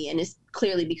 than me. And it's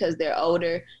clearly because they're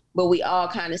older, but we all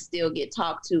kind of still get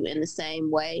talked to in the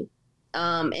same way.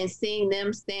 And seeing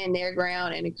them stand their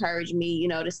ground and encourage me, you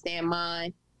know, to stand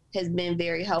mine, has been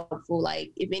very helpful.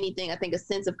 Like, if anything, I think a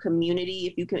sense of community,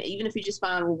 if you can, even if you just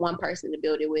find one person to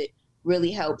build it with,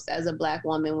 really helps as a Black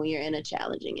woman when you're in a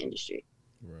challenging industry.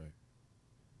 Right.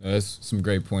 That's some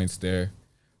great points there.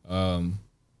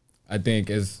 I think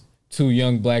as two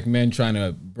young Black men trying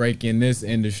to break in this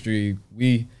industry,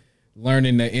 we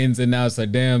learning the ins and outs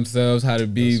of damn selves, how to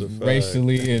be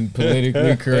racially and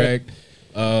politically correct.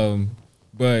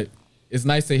 But it's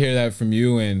nice to hear that from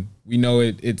you, and we know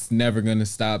it's never going to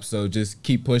stop. So just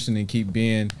keep pushing and keep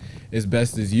being as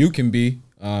best as you can be.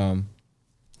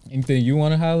 Anything you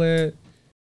want to holler at?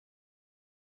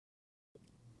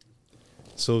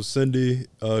 So Cindy,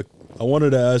 I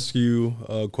wanted to ask you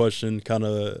a question kind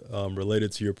of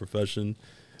related to your profession.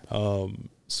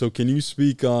 So can you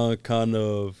speak on kind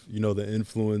of, the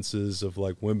influences of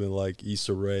like women like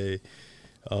Issa Rae,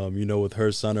 with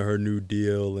her signing her new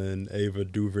deal, and Ava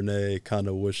DuVernay, kind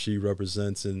of what she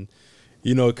represents, and,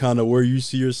 kind of where you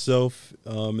see yourself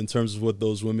in terms of what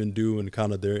those women do and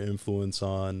kind of their influence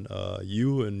on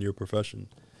you and your profession?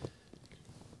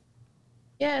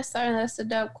 Yeah, certainly. That's a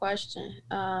dope question.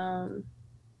 I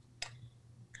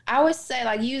would say,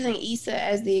 like, using Issa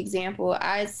as the example,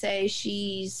 I'd say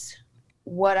she's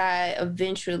what I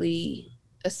eventually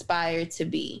aspired to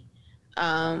be.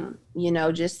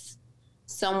 Just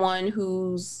someone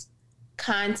whose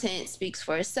content speaks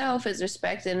for itself, is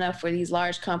respected enough for these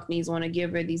large companies want to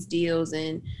give her these deals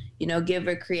and, give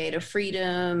her creative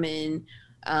freedom and,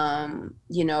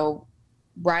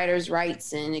 writers'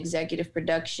 rights and executive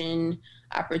production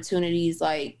opportunities.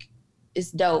 Like,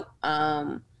 it's dope.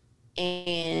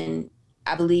 And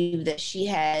I believe that she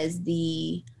has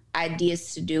the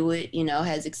ideas to do it,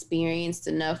 has experienced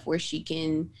enough where she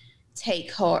can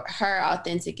take her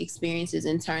authentic experiences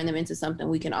and turn them into something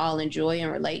we can all enjoy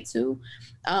and relate to.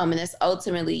 And that's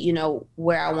ultimately,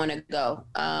 where I want to go.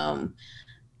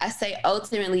 I say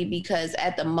ultimately because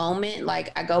at the moment,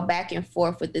 like, I go back and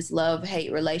forth with this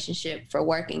love-hate relationship for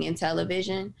working in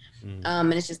television.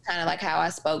 And it's just kind of like how I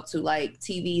spoke to, like,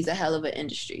 TV is a hell of an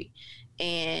industry.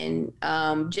 And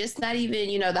just not even,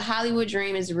 the Hollywood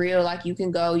dream is real. Like, you can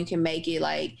go, you can make it,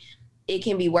 like, it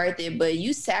can be worth it, but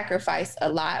you sacrifice a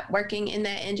lot working in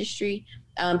that industry.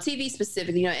 TV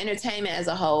specifically, entertainment as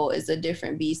a whole is a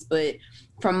different beast. But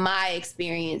from my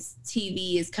experience,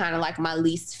 TV is kind of like my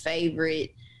least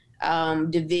favorite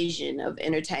division of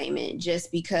entertainment,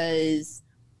 just because,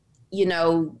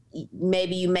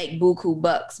 maybe you make buku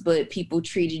bucks, but people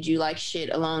treated you like shit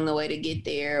along the way to get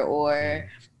there, or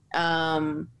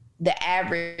the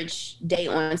average day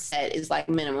on set is like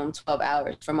minimum 12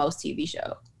 hours for most TV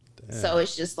shows. Damn. So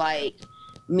it's just like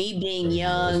me being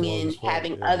young and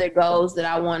having other goals that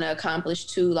I want to accomplish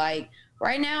too. Like,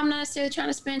 right now, I'm not necessarily trying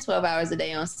to spend 12 hours a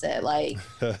day on set. Like,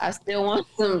 I still want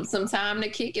some time to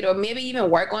kick it, or maybe even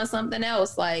work on something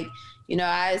else. Like,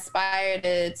 I aspire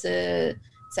to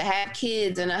have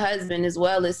kids and a husband, as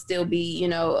well as still be,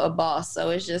 a boss. So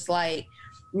it's just like,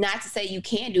 not to say you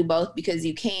can't do both, because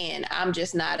you can. I'm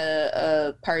just not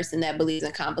a person that believes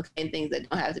in complicated things that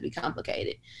don't have to be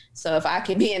complicated. So if I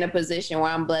can be in a position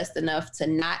where I'm blessed enough to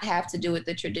not have to do it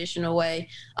the traditional way,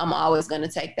 I'm always going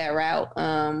to take that route.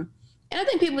 And I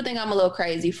think people think I'm a little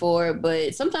crazy for it,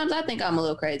 but sometimes I think I'm a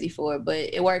little crazy for it, but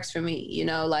it works for me,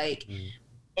 like,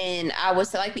 and I would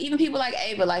say, like, even people like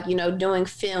Ava, like, doing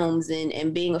films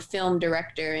and being a film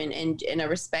director and a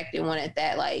respected one at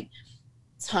that, like,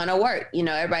 ton of work.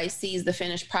 Everybody sees the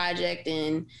finished project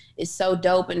and it's so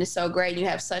dope and it's so great. You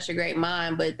have such a great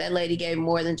mind, but that lady gave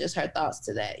more than just her thoughts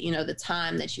to that, the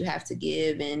time that you have to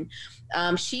give. And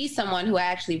she's someone who I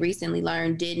actually recently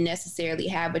learned didn't necessarily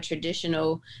have a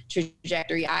traditional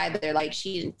trajectory either. Like,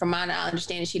 from my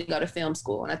understanding, she didn't go to film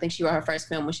school. And I think she wrote her first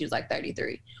film when she was like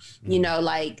 33.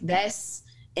 Like, that's,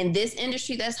 in this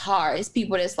industry, that's hard. It's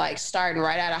people that's like starting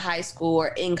right out of high school or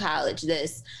in college.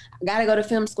 I gotta go to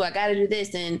film school. I gotta do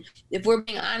this. And if we're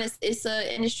being honest, it's an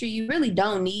industry you really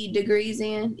don't need degrees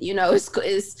in. It's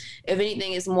if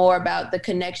anything, it's more about the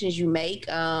connections you make.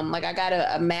 Like, I got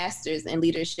a master's in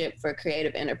leadership for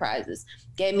creative enterprises.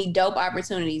 Gave me dope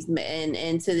opportunities.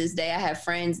 And to this day, I have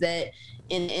friends that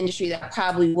in the industry that I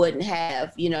probably wouldn't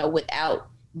have, without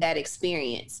that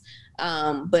experience.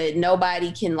 But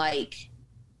nobody can, like,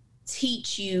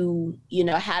 teach you,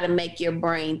 how to make your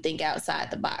brain think outside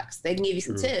the box. They can give you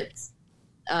some tips,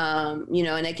 and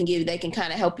they can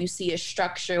kind of help you see a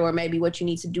structure or maybe what you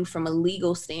need to do from a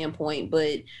legal standpoint.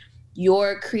 But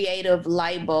your creative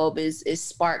light bulb is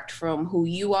sparked from who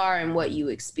you are and what you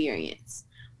experience.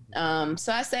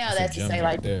 So I say all that to say,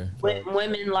 like,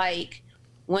 women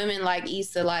like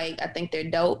Issa, like, I think they're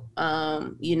dope.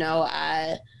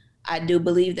 I do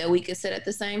believe that we could sit at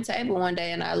the same table one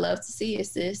day, and I love to see it,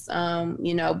 sis.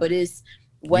 You know, but it's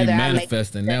whether you I make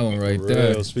manifesting that one right For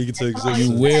there. real. Speaking to You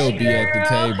existence. will Hey, be at the girl,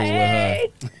 table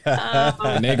hey. with her,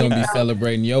 and they're gonna be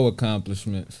celebrating your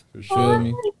accomplishments. For Feel sure.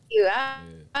 me? Thank you.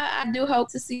 I do hope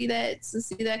to see that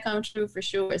come true for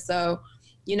sure. So,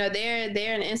 you know, they're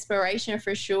an inspiration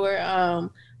for sure.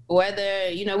 Whether,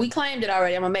 you know, we claimed it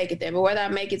already, I'm gonna make it there, but whether I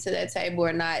make it to that table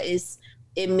or not,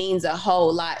 it means a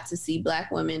whole lot to see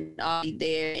Black women all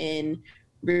there and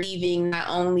receiving not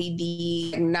only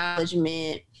the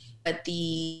acknowledgement, but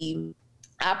the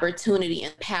opportunity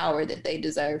and power that they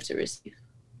deserve to receive.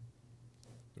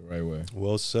 The right way.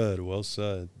 Well said. Well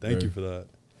said. Thank you for that.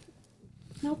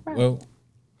 No problem. Well,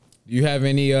 do you have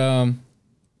any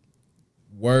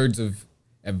words of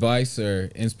advice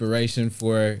or inspiration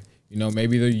for, you know,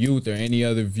 maybe the youth or any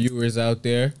other viewers out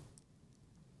there?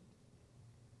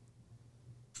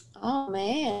 Oh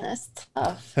man, that's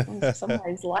tough.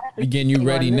 Somebody's laughing. We getting you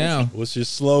ready on this. now. What's your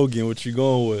slogan? What you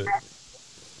going with?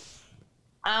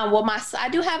 Well, I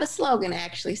do have a slogan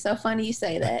actually. So funny you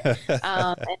say that.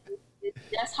 And it's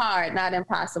just hard, not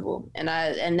impossible. And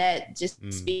that just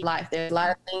speaks life. There's a lot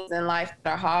of things in life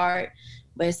that are hard,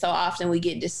 but so often we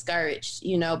get discouraged,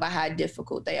 you know, by how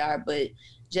difficult they are. But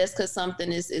just because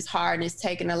something is hard and it's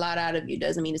taking a lot out of you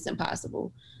doesn't mean it's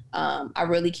impossible. I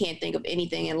really can't think of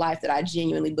anything in life that I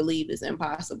genuinely believe is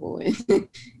impossible. And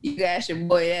you can ask your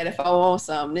boy that if I want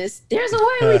something. There's a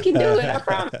way we can do it, I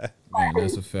promise. Man,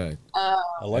 that's a fact. I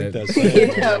like that Yeah.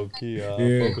 saying, low key. Yeah.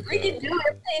 We can do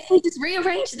it if we just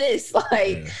rearrange this.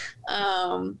 Like,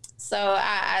 so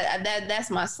I that's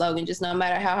my slogan. Just no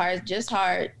matter how hard, just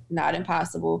hard, not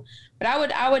impossible. But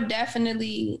I would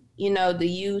definitely, you know, the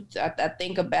youth. I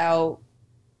think about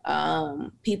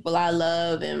people I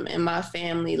love and my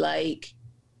family. Like,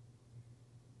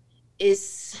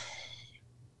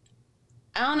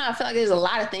 I don't know. I feel like there's a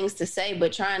lot of things to say,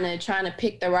 but trying to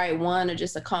pick the right one or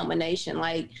just a culmination.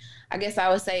 Like, I guess I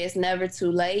would say it's never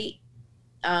too late.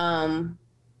 And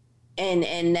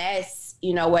that's,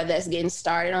 you know, whether that's getting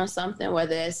started on something,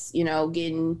 whether that's, you know,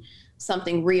 getting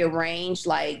something rearranged.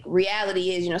 Like,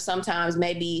 reality is, you know, sometimes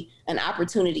maybe an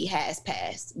opportunity has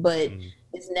passed, but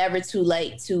it's never too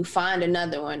late to find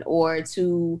another one or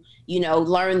to, you know,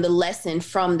 learn the lesson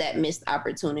from that missed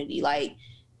opportunity. Like,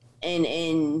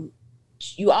 and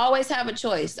you always have a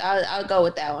choice. I'll go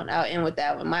with that one. I'll end with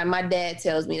that one. My dad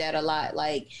tells me that a lot.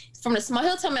 Like, from the small,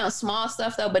 he'll tell me on small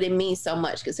stuff though, but it means so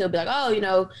much because he'll be like, oh, you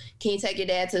know, can you take your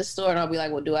dad to the store? And I'll be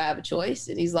like, well, do I have a choice?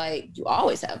 And he's like, you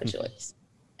always have a choice.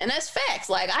 And that's facts.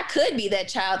 Like, I could be that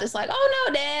child that's like, oh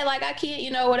no, dad, like I can't, you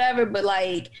know, whatever. But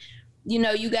like, you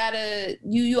know, you gotta,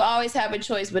 you always have a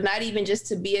choice, but not even just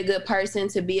to be a good person,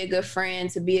 to be a good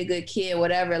friend, to be a good kid,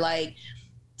 whatever. Like,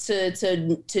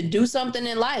 to do something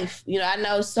in life. You know, I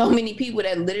know so many people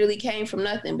that literally came from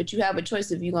nothing, but you have a choice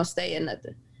if you're gonna stay in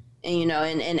nothing. And you know,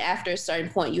 and after a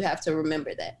certain point, you have to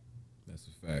remember that. That's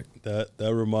a fact.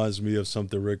 That reminds me of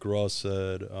something Rick Ross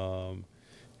said.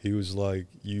 He was like,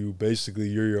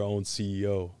 you're your own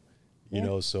CEO. You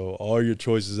know, so all your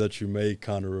choices that you make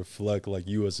kind of reflect like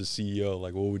you as a CEO.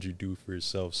 Like, what would you do for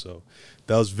yourself? So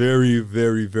that was very,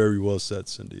 very, very well said,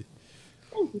 Cindy.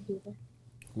 Thank you, Peter.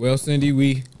 Well, Cindy,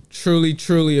 we truly,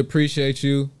 truly appreciate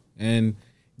you and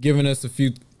giving us a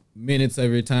few minutes of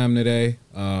your time today.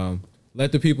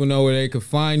 Let the people know where they could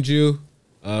find you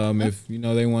if, you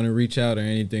know, they want to reach out or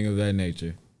anything of that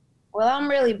nature. Well, I'm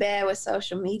really bad with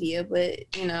social media, but,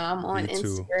 you know, I'm on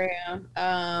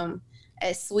Instagram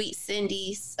at Sweet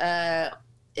Cindy's.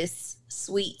 It's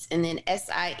Sweet and then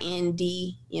SIND,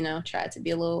 you know, try to be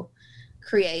a little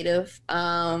creative.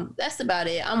 That's about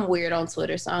it. I'm weird on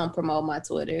Twitter, so I don't promote my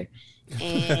Twitter.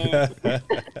 And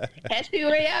catch me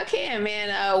where y'all can, man.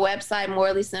 Website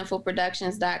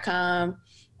morallysinfulproductions.com.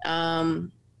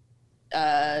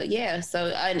 So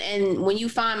and when you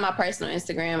find my personal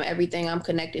Instagram, everything I'm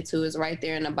connected to is right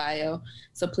there in the bio.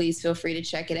 So please feel free to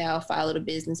check it out, follow the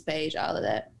business page, all of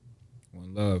that.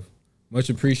 One love. Much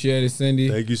appreciated, Cindy.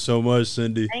 Thank you so much,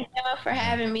 Cindy. Thank you for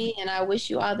having me, and I wish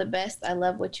you all the best. I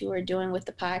love what you are doing with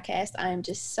the podcast. I am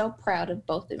just so proud of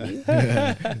both of you.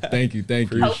 Thank you.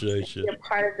 Appreciate you. You're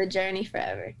part of the journey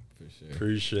forever. For sure.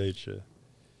 Appreciate you.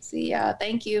 See y'all.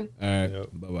 Thank you. All right. Yep.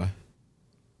 Bye-bye.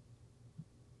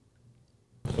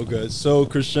 Okay, so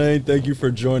Christiane, thank you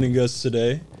for joining us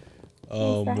today.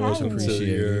 Welcome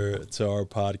to our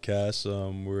podcast.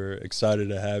 We're excited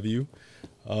to have you.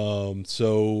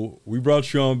 So we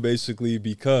brought you on basically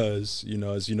because, you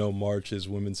know, as you know, March is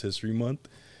Women's History Month.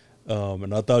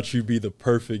 And I thought you'd be the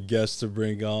perfect guest to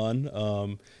bring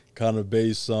on, kind of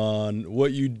based on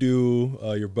what you do,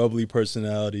 your bubbly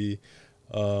personality,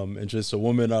 and just a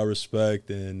woman I respect,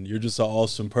 and you're just an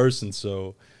awesome person.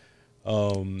 So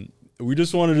we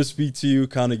just wanted to speak to you,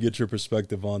 kind of get your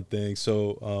perspective on things.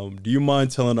 So do you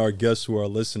mind telling our guests who are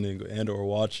listening and or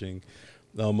watching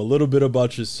a little bit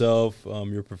about yourself,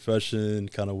 your profession,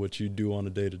 kind of what you do on a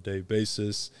day-to-day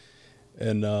basis,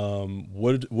 and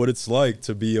what it's like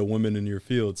to be a woman in your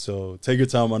field? So take your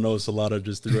time. I know it's a lot of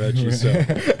just threw at you. So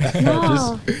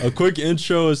just a quick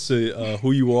intro as to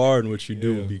who you are and what you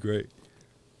do would be great.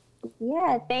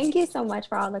 Yeah, thank you so much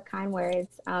for all the kind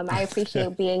words. I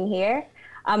appreciate being here.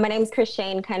 My name is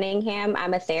Chrishane Cunningham.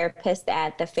 I'm a therapist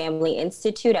at the Family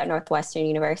Institute at Northwestern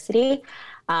University.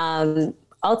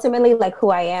 Ultimately, like who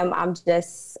I am,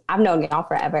 I've known y'all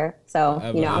forever. So,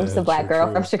 you know, I'm just a Black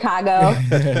girl from Chicago,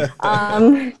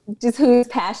 just who's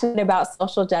passionate about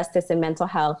social justice and mental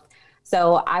health.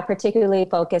 So I particularly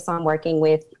focus on working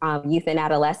with youth and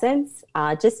adolescents,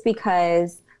 just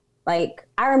because like,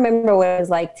 I remember what it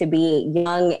was like to be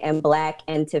young and Black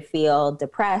and to feel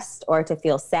depressed or to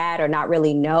feel sad or not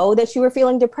really know that you were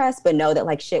feeling depressed, but know that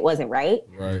like shit wasn't right.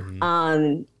 Right.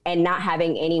 And not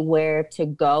having anywhere to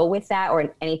go with that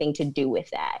or anything to do with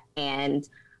that. And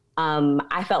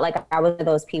I felt like I was one of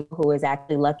those people who was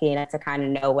actually lucky enough to kind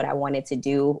of know what I wanted to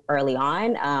do early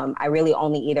on. I really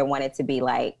only either wanted to be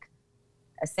like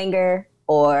a singer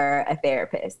or a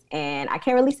therapist, and I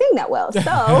can't really sing that well, so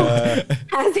I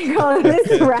had to go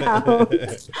this route.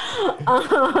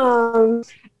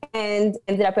 And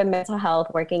ended up in mental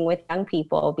health, working with young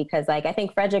people, because like I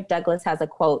think Frederick Douglass has a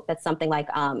quote that's something like,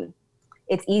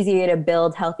 "It's easier to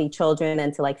build healthy children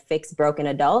than to like fix broken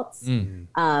adults."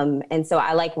 And so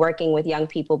I like working with young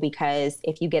people because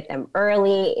if you get them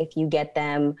early, if you get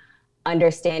them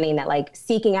understanding that like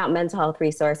seeking out mental health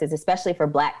resources, especially for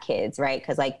Black kids, right?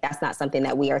 Because like that's not something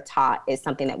that we are taught is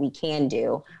something that we can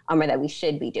do or that we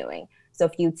should be doing. So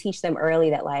if you teach them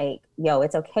early that like, yo,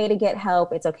 it's okay to get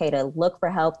help, it's okay to look for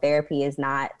help, therapy is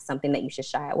not something that you should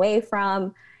shy away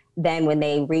from, then when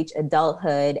they reach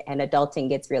adulthood and adulting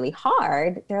gets really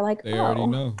hard, they're like, they already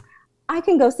know. I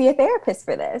can go see a therapist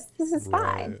for this. This is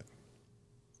fine.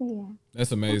 So, yeah.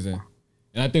 That's amazing.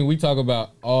 And I think we talk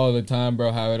about all the time,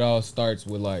 bro, how it all starts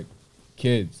with like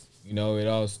kids. You know, it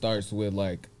all starts with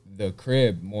like the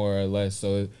crib, more or less.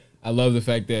 So I love the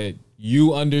fact that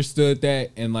you understood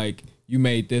that and like you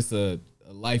made this a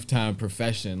lifetime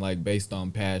profession, like based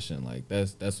on passion. Like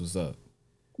that's what's up.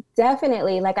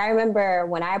 Definitely. Like I remember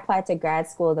when I applied to grad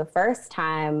school the first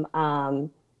time,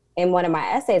 in one of my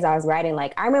essays I was writing,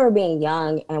 like I remember being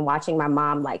young and watching my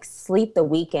mom like sleep the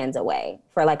weekends away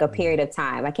for like a period of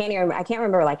time. I can't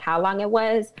remember like how long it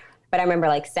was, but I remember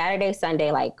like Saturday, Sunday,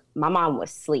 like my mom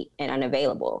was asleep and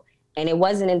unavailable. And it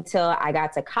wasn't until I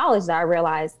got to college that I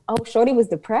realized, oh, shorty was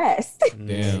depressed.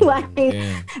 Damn,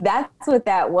 damn. That's what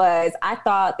that was. I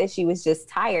thought that she was just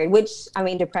tired, which I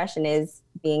mean, depression is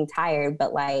being tired.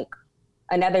 But like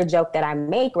another joke that I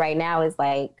make right now is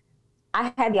like,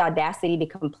 I had the audacity to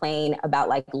complain about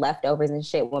like leftovers and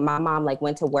shit when my mom like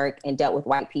went to work and dealt with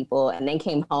white people and then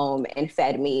came home and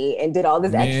fed me and did all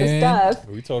this extra stuff.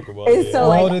 We talk about and it so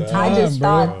all like the time, I just bro.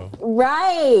 thought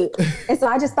right. And so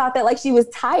I just thought that like she was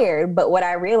tired, but what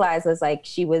I realized was like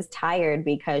she was tired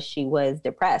because she was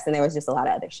depressed and there was just a lot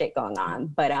of other shit going on.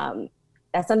 But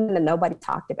that's something that nobody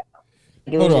talked about.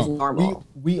 It was just normal.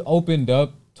 We opened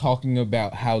up talking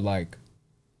about how like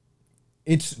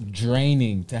it's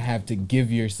draining to have to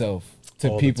give yourself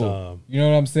to all people. You know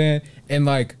what I'm saying? And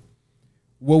like,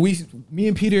 me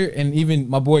and Peter and even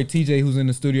my boy TJ, who's in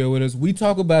the studio with us, we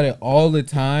talk about it all the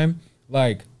time.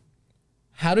 Like,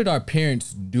 how did our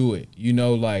parents do it? You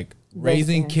know, like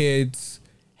raising kids,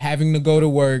 having to go to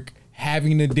work,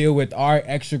 having to deal with our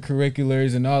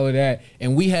extracurriculars and all of that.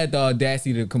 And we had the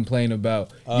audacity to complain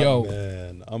about, yo.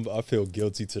 Man, I feel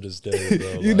guilty to this day,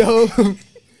 bro. You know?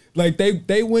 Like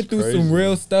they went through some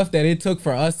real stuff that it took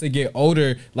for us to get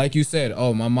older. Like you said,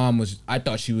 oh, my mom I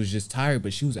thought she was just tired,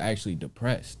 but she was actually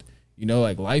depressed. You know,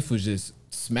 like life was just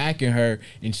smacking her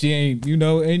and she ain't, you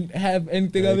know, ain't have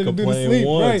anything other to do to sleep.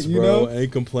 Once, right, you bro. know?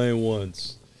 Ain't complain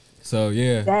once. So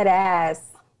yeah. Dead ass.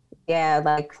 Yeah,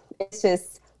 like it's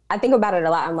just, I think about it a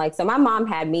lot. I'm like, so my mom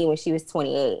had me when she was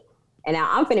 28 and now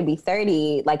I'm finna be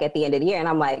 30 like at the end of the year. And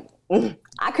I'm like,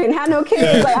 I couldn't have no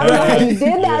kids. Like, I don't know how you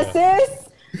did that, sis.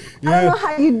 I don't know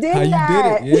how you did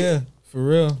that. You did it. Yeah, for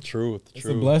real. Truth. It's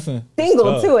a blessing.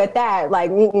 Single too at that. Like,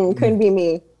 couldn't be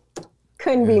me.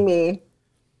 Couldn't be me.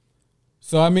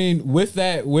 So I mean, with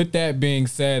that being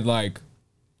said, like,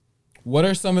 what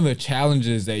are some of the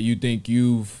challenges that you think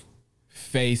you've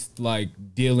faced, like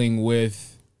dealing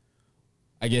with?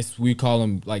 I guess we call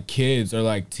them like kids or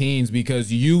like teens,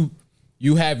 because you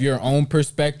you have your own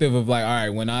perspective of like, all right,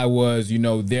 when I was, you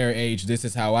know, their age, this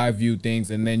is how I view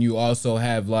things. And then you also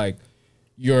have like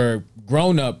your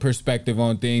grown up perspective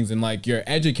on things and like your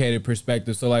educated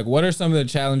perspective. So like, what are some of the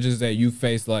challenges that you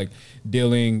face, like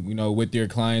dealing, you know, with your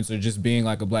clients or just being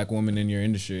like a Black woman in your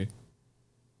industry?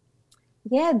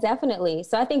 Yeah, definitely.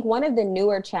 So I think one of the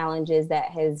newer challenges that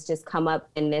has just come up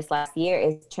in this last year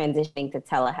is transitioning to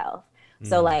telehealth.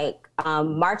 So like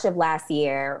March of last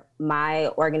year, my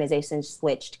organization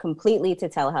switched completely to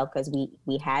telehealth because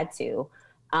we had to.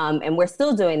 And we're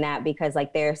still doing that because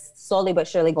like they're slowly but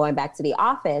surely going back to the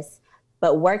office.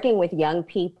 But working with young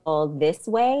people this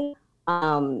way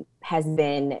has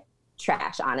been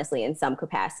trash, honestly, in some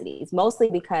capacities,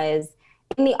 mostly because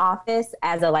in the office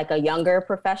as a younger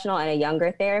professional and a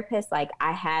younger therapist, like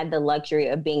I had the luxury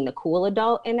of being the cool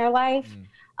adult in their life.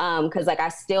 Because like I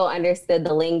still understood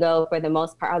the lingo for the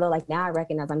most part, although like now I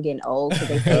recognize I'm getting old because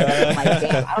they say that. I'm like,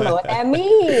 damn, I don't know what that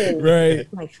means. Right.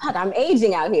 I'm like, fuck, I'm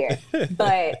aging out here.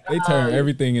 But they turn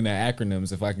everything into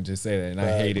acronyms, if I can just say that, and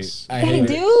I hate it. I hate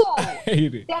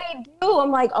it. They do. I'm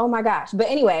like, oh my gosh. But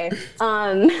anyway,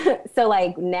 so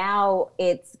like now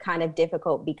it's kind of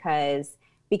difficult because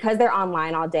they're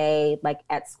online all day, like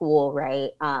at school,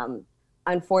 right?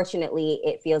 Unfortunately,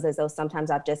 it feels as though sometimes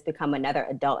I've just become another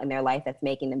adult in their life that's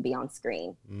making them be on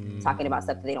screen, talking about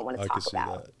stuff that they don't want to talk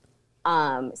about.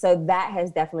 So that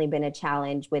has definitely been a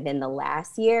challenge within the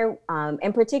last year,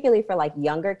 and particularly for like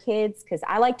younger kids, because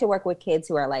I like to work with kids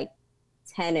who are like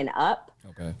 10 and up.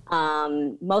 Okay.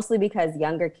 Mostly because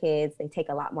younger kids, they take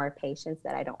a lot more patience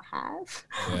that I don't have.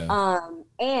 Yeah.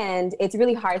 And it's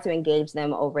really hard to engage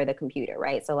them over the computer,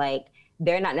 right? So like,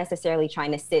 they're not necessarily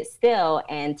trying to sit still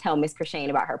and tell Miss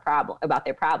Chrishane about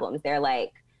their problems. They're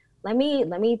like, let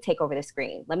me take over the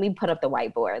screen. Let me put up the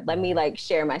whiteboard. Let me like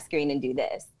share my screen and do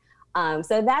this.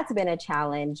 So that's been a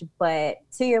challenge. But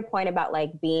to your point about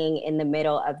like being in the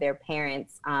middle of their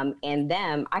parents and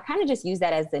them, I kind of just use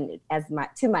that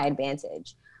to my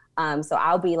advantage. So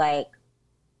I'll be like,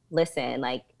 listen,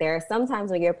 like there are some times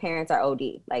when your parents are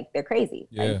OD, like they're crazy.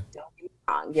 Yeah. Like, don't get me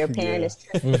wrong, your parent is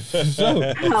tripping.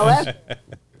 However,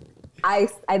 I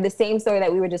the same story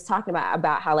that we were just talking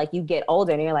about how like you get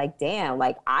older and you're like, damn,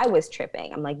 like I was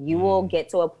tripping. I'm like, you will get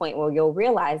to a point where you'll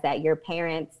realize that your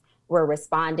parents were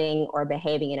responding or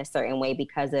behaving in a certain way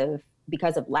because of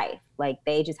life. Like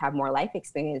they just have more life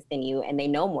experience than you and they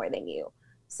know more than you.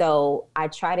 So I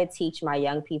try to teach my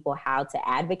young people how to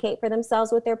advocate for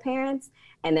themselves with their parents.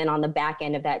 And then on the back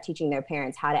end of that, teaching their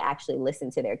parents how to actually listen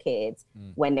to their kids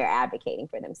when they're advocating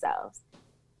for themselves.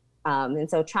 And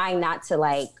so trying not to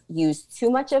like use too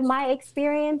much of my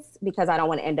experience because I don't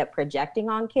want to end up projecting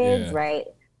on kids, right?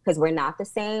 Because we're not the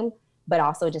same, but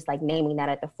also just like naming that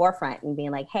at the forefront and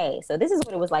being like, hey, so this is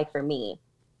what it was like for me.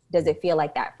 Does it feel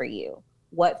like that for you?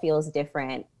 What feels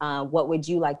different? What would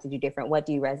you like to do different? What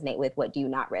do you resonate with? What do you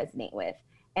not resonate with?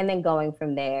 And then going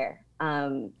from there.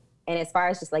 And as far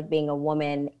as just like being a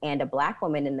woman and a Black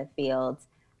woman in the field,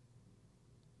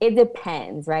 it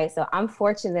depends, right? So I'm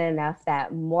fortunate enough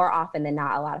that more often than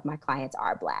not, a lot of my clients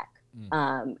are Black.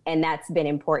 And that's been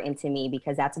important to me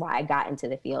because that's why I got into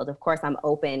the field. Of course, I'm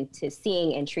open to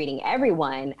seeing and treating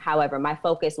everyone. However, my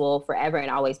focus will forever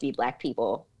and always be Black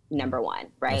people. Number one,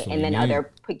 right? And then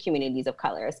other communities of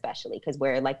color, especially because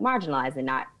we're like marginalized and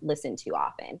not listened to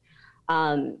often.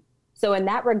 So in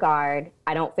that regard,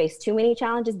 I don't face too many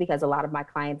challenges because a lot of my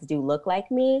clients do look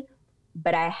like me,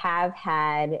 but I have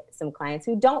had some clients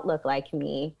who don't look like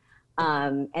me.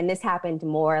 And this happened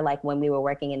more like when we were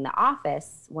working in the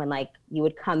office, when like you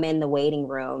would come in the waiting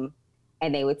room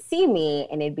and they would see me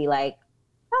and it'd be like,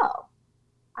 oh,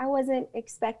 I wasn't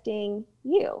expecting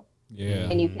you. Yeah.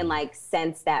 And you can like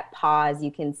sense that pause.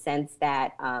 You can sense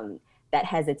that that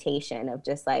hesitation of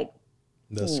just like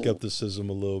that skepticism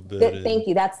a little bit. Thank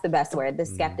you. That's the best word. The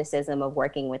skepticism of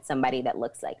working with somebody that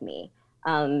looks like me.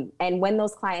 And when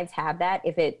those clients have that,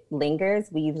 if it lingers,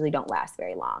 we usually don't last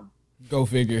very long. Go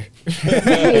figure.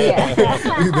 Yeah.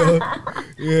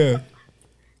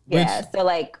 Yeah. So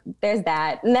like there's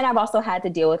that. And then I've also had to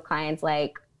deal with clients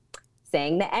like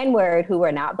saying the N-word who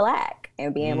are not Black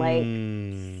and being like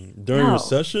during your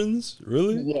sessions,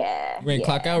 really? Yeah. Wait,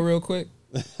 clock out real quick.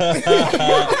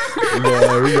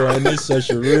 Yeah, we go in this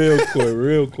session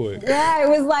real quick. Yeah, it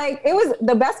was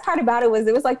the best part about it was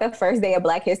like the first day of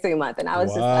Black History Month, and I was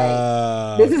just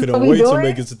like, this is couldn't wait to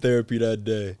make it to therapy that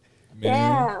day.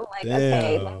 Yeah, I'm like,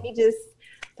 okay, let me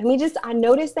just I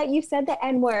noticed that you said the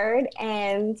N-word,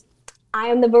 and I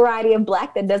am the variety of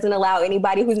Black that doesn't allow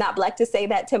anybody who's not Black to say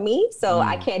that to me. So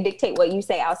I can't dictate what you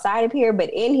say outside of here, but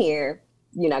in here,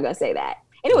 you're not gonna say that.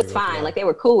 And it was fine. Like they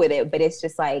were cool with it, but it's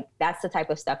just like, that's the type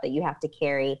of stuff that you have to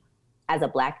carry as a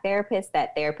Black therapist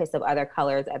that therapists of other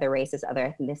colors, other races,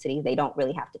 other ethnicities, they don't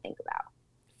really have to think about.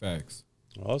 Facts.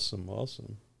 Awesome.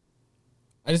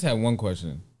 I just had one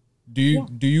question. Do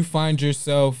you find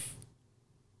yourself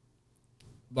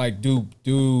like do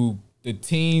the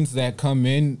teens that come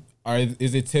in,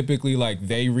 is it typically like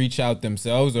they reach out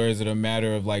themselves, or is it a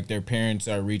matter of like their parents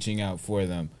are reaching out for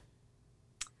them?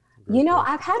 You know,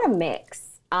 I've had a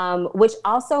mix, which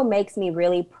also makes me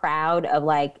really proud of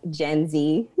like Gen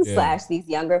Z / these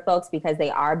younger folks, because they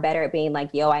are better at being like,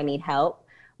 yo, I need help.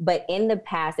 But in the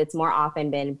past, it's more often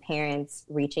been parents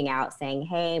reaching out saying,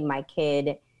 hey, my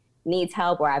kid needs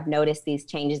help, or I've noticed these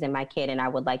changes in my kid and I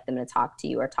would like them to talk to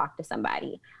you or talk to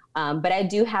somebody. But I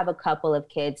do have a couple of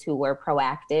kids who were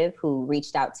proactive, who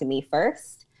reached out to me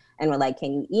first and were like,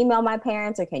 can you email my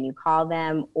parents or can you call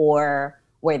them? Or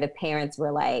where the parents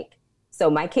were like,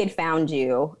 so my kid found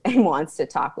you and wants to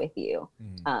talk with you.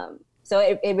 So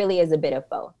it really is a bit of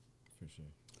both. For sure.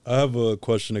 I have a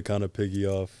question to kind of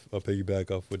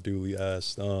piggyback off what Dooley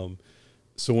asked.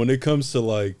 So when it comes to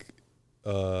like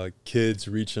kids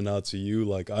reaching out to you,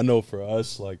 like I know for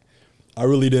us, like I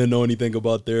really didn't know anything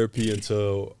about therapy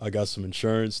until I got some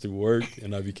insurance through work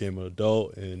and I became an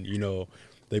adult, and you know,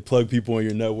 they plug people in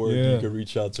your network, you can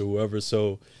reach out to whoever.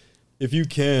 So if you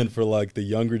can, for like the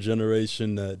younger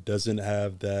generation that doesn't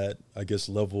have that, I guess,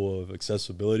 level of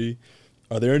accessibility,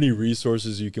 are there any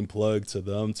resources you can plug to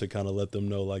them to kind of let them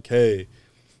know like, hey,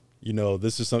 you know,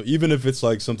 this is something, even if it's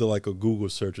like something like a Google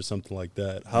search or something like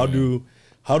that, how do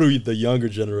the younger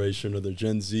generation or the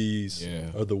Gen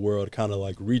Zs or the world kind of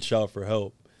like reach out for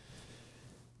help?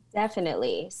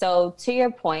 Definitely. So to your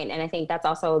point, and I think that's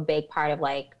also a big part of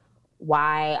like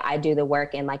why I do the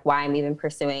work and like why I'm even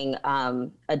pursuing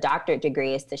a doctorate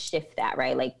degree, is to shift that,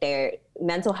 right? Like their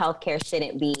mental health care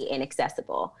shouldn't be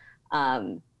inaccessible.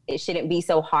 It shouldn't be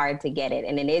so hard to get it.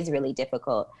 And it is really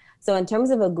difficult. So in terms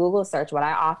of a Google search, what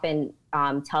I often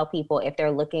tell people, if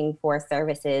they're looking for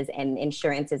services and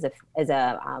insurance is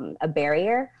a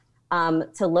barrier,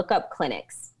 to look up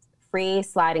clinics, free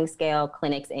sliding scale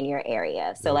clinics in your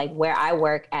area. So like where I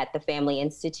work at the Family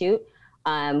Institute,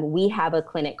 we have a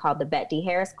clinic called the Betty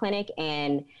Harris Clinic,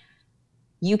 and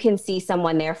you can see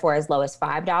someone there for as low as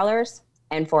 $5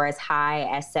 and for as high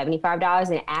as $75.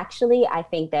 And actually, I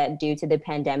think that due to the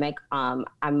pandemic,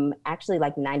 I'm actually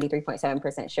like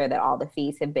 93.7% sure that all the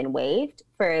fees have been waived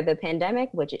for the pandemic,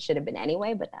 which it should have been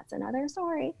anyway, but that's another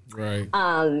story. Right.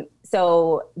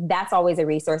 So that's always a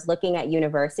resource, looking at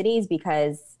universities,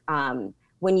 because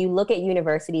when you look at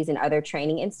universities and other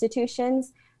training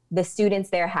institutions, the students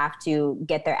there have to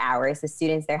get their hours, the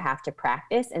students there have to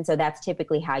practice. And so that's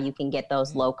typically how you can get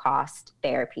those low cost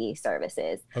therapy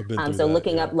services. So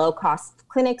looking up low cost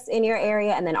clinics in your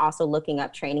area, and then also looking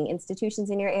up training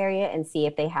institutions in your area and see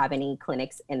if they have any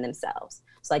clinics in themselves.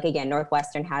 So like, again,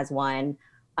 Northwestern has one.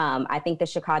 I think the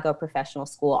Chicago Professional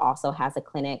School also has a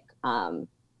clinic.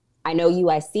 I know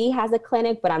UIC has a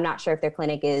clinic, but I'm not sure if their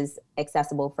clinic is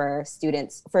accessible for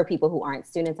students, for people who aren't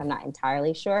students. I'm not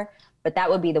entirely sure. But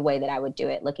that would be the way that I would do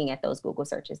it, looking at those Google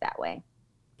searches that way.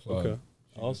 Okay,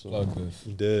 awesome. Plug this.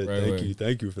 You did.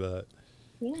 Thank you for that.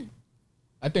 Yeah.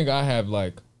 I think I have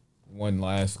like one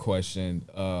last question,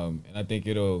 and I think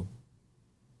it'll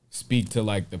speak to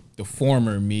like the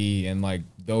former me and like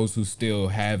those who still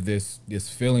have this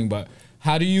feeling. But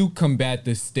how do you combat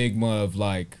the stigma of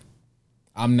like,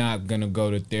 I'm not gonna go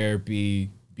to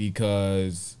therapy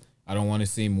because I don't want to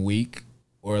seem weak,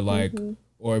 or like,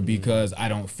 or because I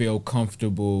don't feel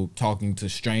comfortable talking to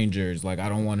strangers. Like I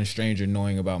don't want a stranger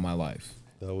knowing about my life.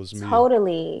 That was me.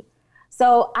 Totally.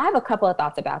 So I have a couple of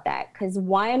thoughts about that. Cause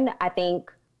one, I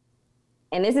think,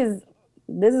 and this is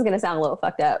gonna sound a little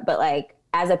fucked up, but like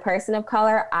as a person of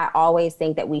color, I always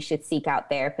think that we should seek out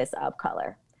therapists of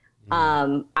color.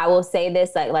 I will say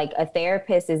this, like a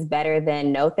therapist is better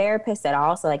than no therapist at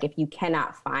all. So like if you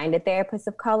cannot find a therapist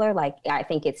of color, like I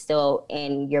think it's still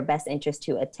in your best interest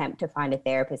to attempt to find a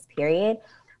therapist, period.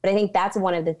 But I think that's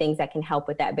one of the things that can help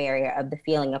with that barrier of the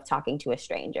feeling of talking to a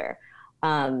stranger.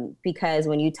 Because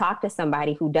when you talk to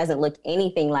somebody who doesn't look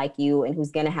anything like you and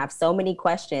who's going to have so many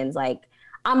questions, like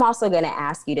I'm also going to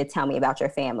ask you to tell me about your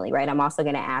family, right? I'm also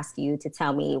going to ask you to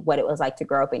tell me what it was like to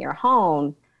grow up in your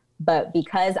home. But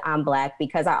because I'm Black,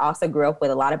 because I also grew up with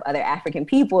a lot of other African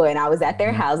people and I was at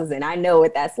their houses and I know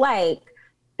what that's like,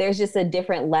 there's just a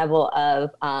different level of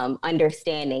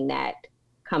understanding that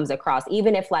comes across.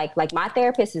 Even if like my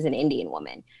therapist is an Indian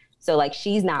woman. So like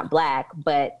she's not Black,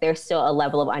 but there's still a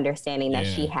level of understanding that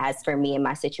she has for me in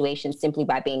my situation simply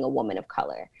by being a woman of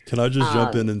color. Can I just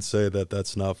jump in and say that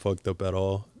that's not fucked up at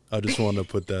all? I just want to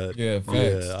put that. Yeah,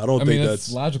 facts. Yeah, I don't think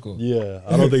that's logical. Yeah,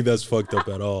 I don't think that's fucked up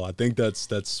at all. I think that's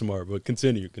smart. But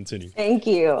continue. Thank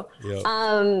you. Yep.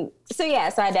 So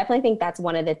I definitely think that's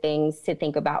one of the things to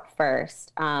think about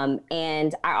first.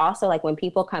 And I also like when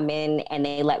people come in and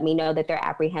they let me know that they're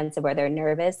apprehensive or they're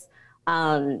nervous.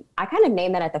 I kind of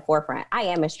name that at the forefront. I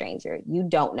am a stranger. You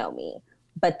don't know me.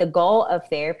 But the goal of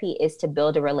therapy is to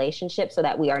build a relationship so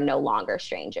that we are no longer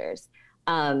strangers.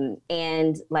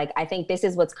 And like, I think this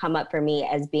is what's come up for me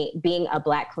as being a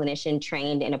Black clinician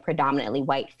trained in a predominantly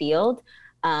white field.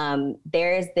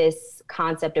 There is this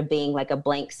concept of being like a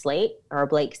blank slate or a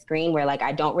blank screen where like,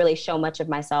 I don't really show much of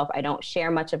myself. I don't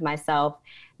share much of myself.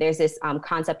 There's this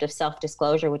concept of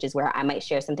self-disclosure, which is where I might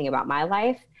share something about my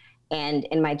life. And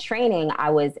in my training,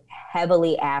 I was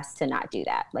heavily asked to not do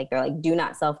that. Like, they're like, do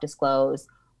not self-disclose,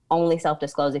 only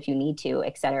self-disclose if you need to,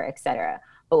 et cetera, et cetera.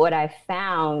 But what I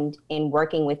found in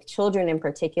working with children in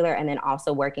particular, and then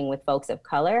also working with folks of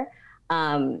color,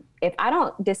 if I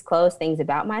don't disclose things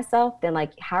about myself, then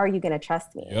like, how are you going to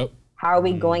trust me? Yep. How are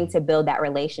we going to build that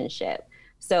relationship?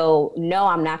 So no,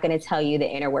 I'm not going to tell you the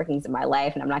inner workings of my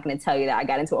life. And I'm not going to tell you that I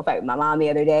got into a fight with my mom the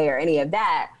other day or any of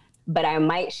that. But I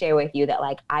might share with you that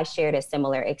like, I shared a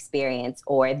similar experience,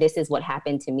 or this is what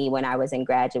happened to me when I was in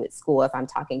graduate school, if I'm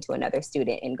talking to another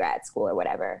student in grad school or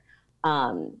whatever.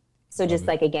 So just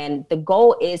like, again, the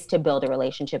goal is to build a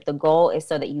relationship. The goal is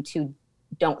so that you two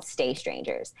don't stay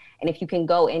strangers. And if you can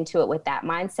go into it with that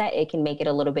mindset, it can make it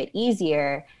a little bit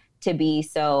easier to be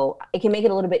it can make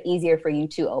it a little bit easier for you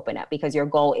to open up because your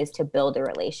goal is to build a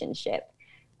relationship.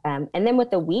 And then with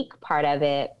the weak part of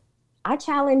it, I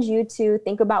challenge you to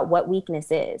think about what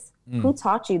weakness is. Who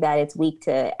taught you that it's weak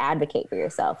to advocate for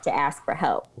yourself, to ask for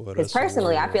help? Because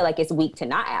personally, I feel like it's weak to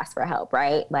not ask for help,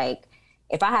 right? Like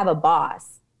if I have a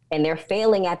boss and they're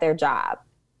failing at their job,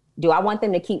 do I want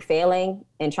them to keep failing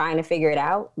and trying to figure it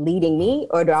out, leading me?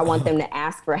 Or do I want them to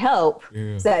ask for help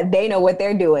so that they know what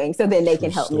they're doing so then they can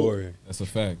help me? That's a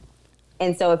fact.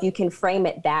 And so if you can frame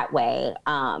it that way,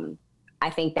 I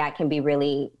think that can be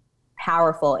really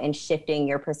powerful in shifting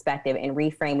your perspective and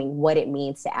reframing what it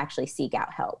means to actually seek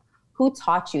out help. Who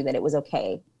taught you that it was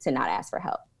okay to not ask for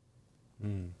help?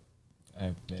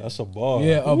 That's a bar.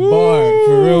 Yeah, a bar.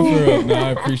 For real. No,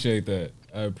 I appreciate that.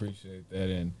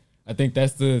 And I think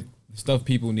that's the stuff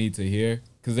people need to hear,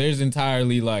 because there's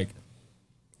entirely like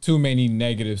too many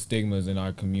negative stigmas in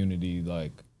our community,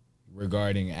 like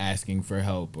regarding asking for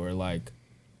help, or like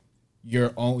you're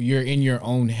in your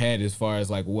own head as far as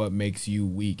like what makes you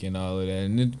weak and all of that.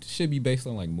 And it should be based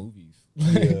on like movies.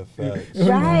 Yeah, facts.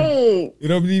 Right. It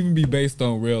don't even be based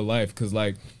on real life, because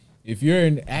like if you're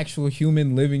an actual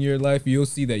human living your life, you'll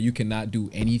see that you cannot do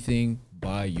anything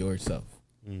by yourself.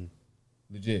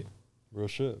 Legit. Real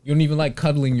shit. You don't even like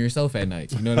cuddling yourself at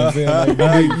night. You know what I'm saying?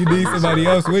 Like, you need somebody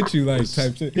else with you, like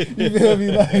type shit. You feel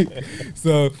me? Like,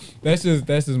 so that's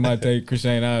just my take,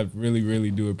 Christian. I really, really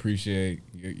do appreciate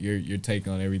your take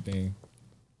on everything.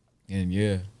 And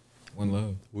yeah, one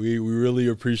love. We really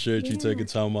appreciate you taking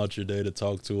time out your day to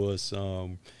talk to us.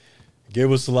 Gave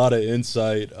us a lot of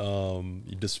insight.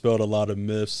 You dispelled a lot of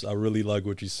myths. I really like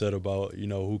what you said about,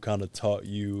 who kind of taught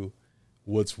you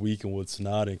what's weak and what's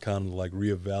not, and kind of like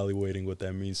reevaluating what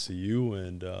that means to you.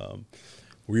 And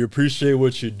we appreciate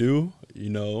what you do.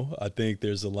 I think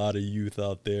there's a lot of youth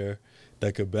out there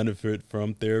that could benefit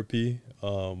from therapy.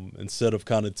 Instead of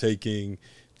kind of taking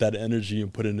that energy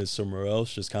and putting it somewhere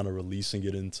else, just kind of releasing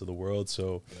it into the world.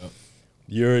 So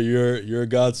you're a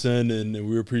godsend, and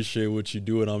we appreciate what you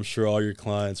do, and I'm sure all your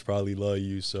clients probably love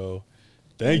you. So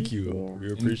thank you.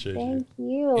 We appreciate you. Thank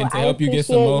you. And to help you get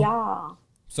some more, y'all.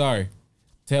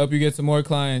 To help you get some more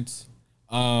clients,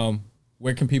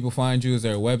 where can people find you? Is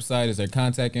there a website? Is there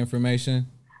contact information?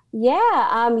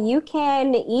 Yeah, you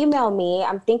can email me.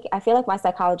 I feel like my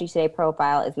Psychology Today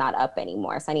profile is not up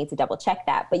anymore, so I need to double check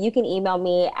that. But you can email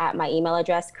me at my email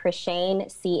address,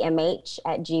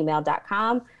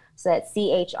 chrishanecmh@gmail.com. So that's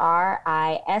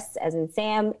CHRIS as in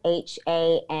Sam,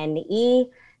 HANE,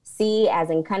 C as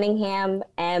in Cunningham,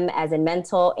 M as in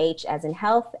mental, H as in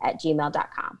health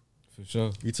 @gmail.com. For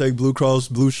sure. You take Blue Cross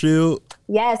Blue Shield?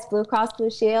 Yes, Blue Cross Blue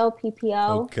Shield,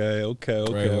 PPO.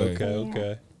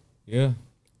 Okay. Yeah.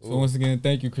 So once again,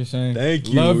 thank you, Christian. Thank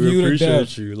you. Love we you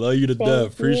appreciate you. Love you to Thank death. you.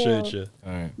 Appreciate you.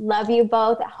 All right. Love you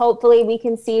both. Hopefully we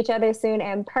can see each other soon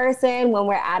in person when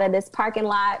we're out of this parking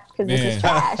lot, because this is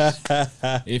trash.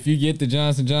 If you get the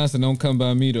Johnson & Johnson, don't come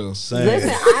by me though. Same.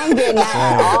 Listen, I ain't getting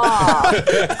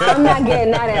that at all. I'm not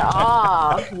getting that at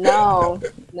all. No.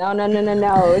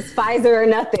 It's Pfizer or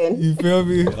nothing. You feel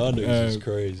me? Y'all niggas is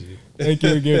crazy. Thank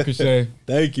you again, Christian.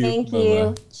 Thank you. Thank Bye-bye.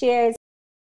 you. Cheers.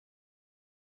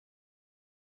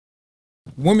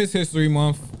 Women's History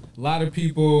Month. A lot of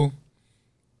people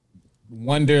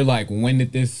wonder, like, when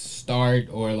did this start,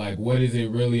 or like, what is it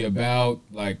really about?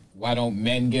 Like, why don't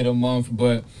men get a month?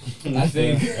 But I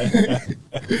think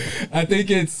I think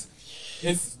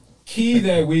it's key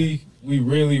that we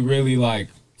really like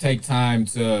take time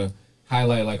to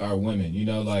highlight like our women. You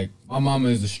know, like my mama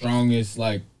is the strongest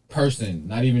like person,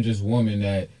 not even just woman,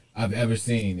 that I've ever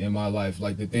seen in my life.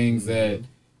 Like the things that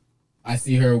I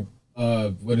see her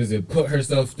put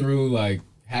herself through, like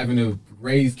having to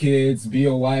raise kids, be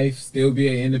a wife, still be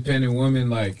an independent woman.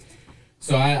 Like,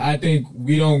 so I think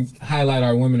we don't highlight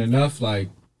our women enough. Like,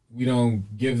 we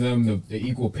don't give them the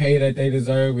equal pay that they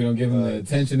deserve. We don't give them the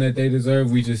attention that they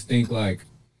deserve. We just think like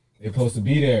they're supposed to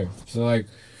be there. So like,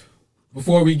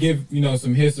 before we give,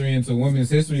 some history into Women's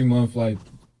History Month, like,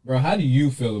 bro, how do you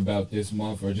feel about this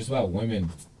month, or just about women?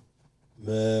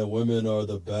 Man, women are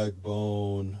the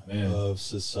backbone of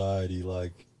society.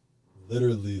 Like,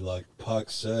 literally, like Pac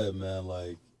said, man,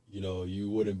 like, you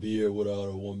wouldn't be here without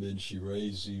a woman. She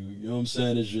raised you. You know what I'm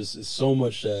saying? It's so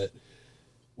much that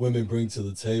women bring to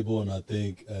the table. And I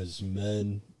think as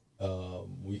men,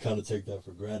 we kind of take that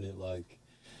for granted. Like,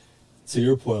 to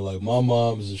your point, like, my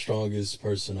mom is the strongest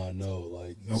person I know.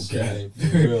 Like, okay,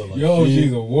 for real. Like,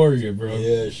 she's a warrior, bro.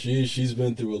 Yeah, she's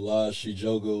been through a lot. She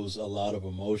juggles a lot of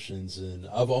emotions, and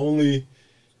I've only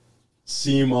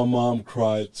seen my mom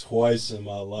cry twice in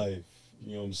my life.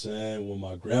 You know what I'm saying? When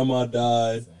my grandma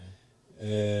died,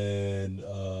 and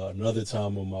another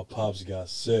time when my pops got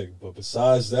sick. But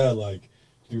besides that, like,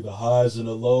 through the highs and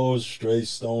the lows, straight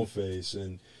stone face.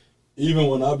 And even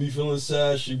when I be feeling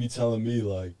sad, she be telling me,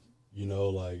 like,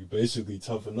 like, basically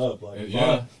toughen up. Like,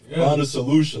 find a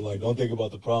solution. Like, don't think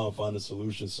about the problem, find a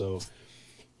solution. So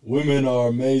women are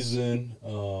amazing.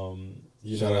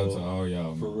 Shout out to all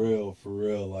y'all, man. For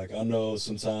real. Like, I know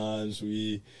sometimes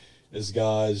we, as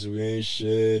guys, we ain't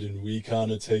shit, and we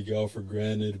kind of take y'all for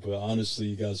granted. But honestly,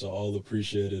 you guys are all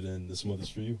appreciated, and this month is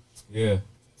for you. Yeah.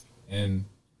 And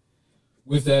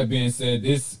with that being said,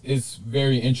 this is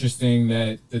very interesting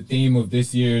that the theme of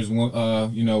this year's,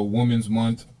 Women's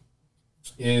Month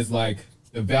is like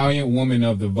the valiant woman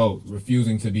of the vote,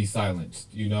 refusing to be silenced.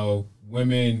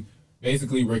 Women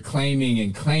basically reclaiming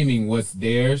and claiming what's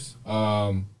theirs,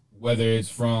 whether it's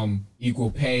from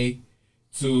equal pay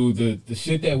to the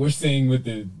shit that we're seeing with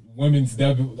the women's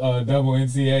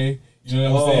WNCA. You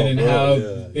know what I'm saying? And how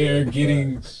they're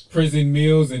getting prison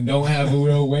meals and don't have a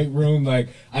real weight room. Like,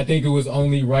 I think it was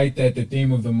only right that the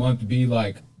theme of the month be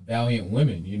like valiant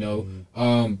women.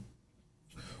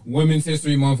 Women's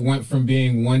History Month went from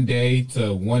being 1 day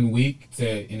to 1 week to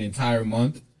an entire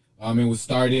month. It was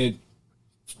started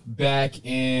back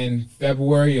in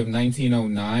February of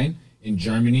 1909 in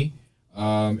Germany.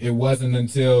 It wasn't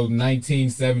until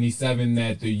 1977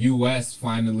 that the U.S.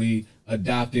 finally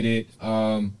adopted it.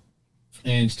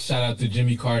 And shout out to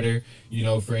Jimmy Carter,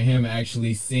 for him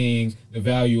actually seeing the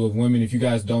value of women. If you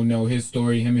guys don't know his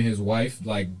story, him and his wife,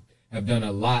 like, have done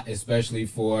a lot, especially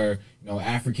for,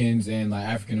 Africans and like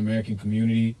African American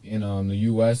community in the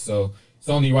U.S. So it's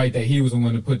only right that he was the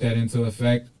one to put that into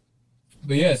effect.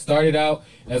 But yeah, it started out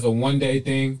as a 1 day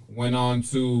thing, went on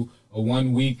to a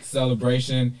 1 week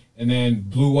celebration, and then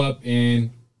blew up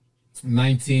in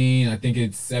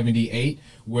 78,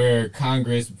 where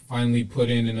Congress finally put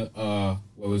in a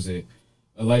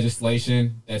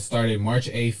legislation that started March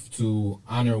 8th to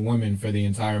honor women for the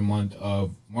entire month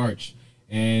of March.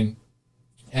 And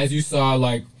as you saw,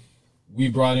 like, we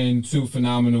brought in two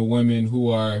phenomenal women who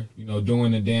are,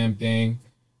 doing the damn thing.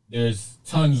 There's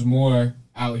tons more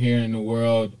out here in the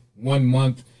world. 1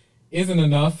 month isn't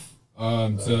enough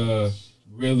to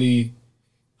really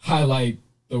highlight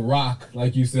the rock,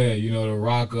 like you said, the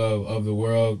rock of the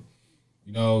world.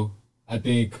 I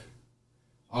think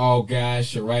all guys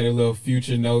should write a little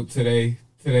future note today,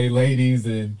 ladies,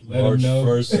 and let them know.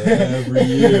 March 1st of every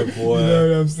year, boy. You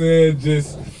know what I'm saying?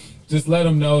 Just let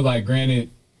them know, like, granted,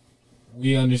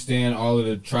 we understand all of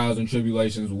the trials and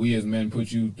tribulations we as men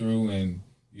put you through, and,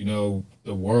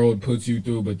 the world puts you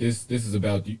through, but this is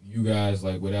about you guys.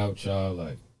 Like, without y'all,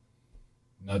 like,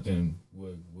 nothing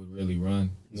would really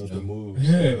run. Nothing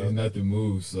moves. Nothing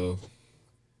moves. So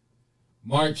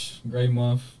March, great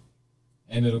month.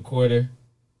 End of the quarter.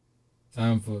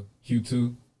 Time for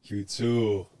Q2.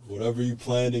 Q2. Whatever you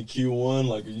planned in Q1,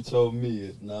 like you told me,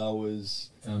 it now is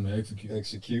time to execute.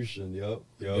 Execution. Yep.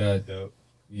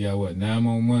 We got 9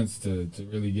 more months to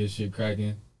really get shit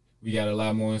cracking. We got a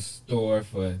lot more in store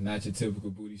for not your typical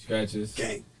booty scratchers.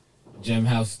 Gang. Gem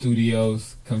House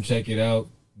Studios. Come check it out.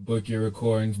 Book your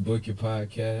recordings. Book your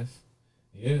podcast.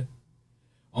 Yeah.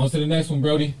 On to the next one,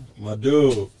 Brody. My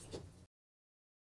dude.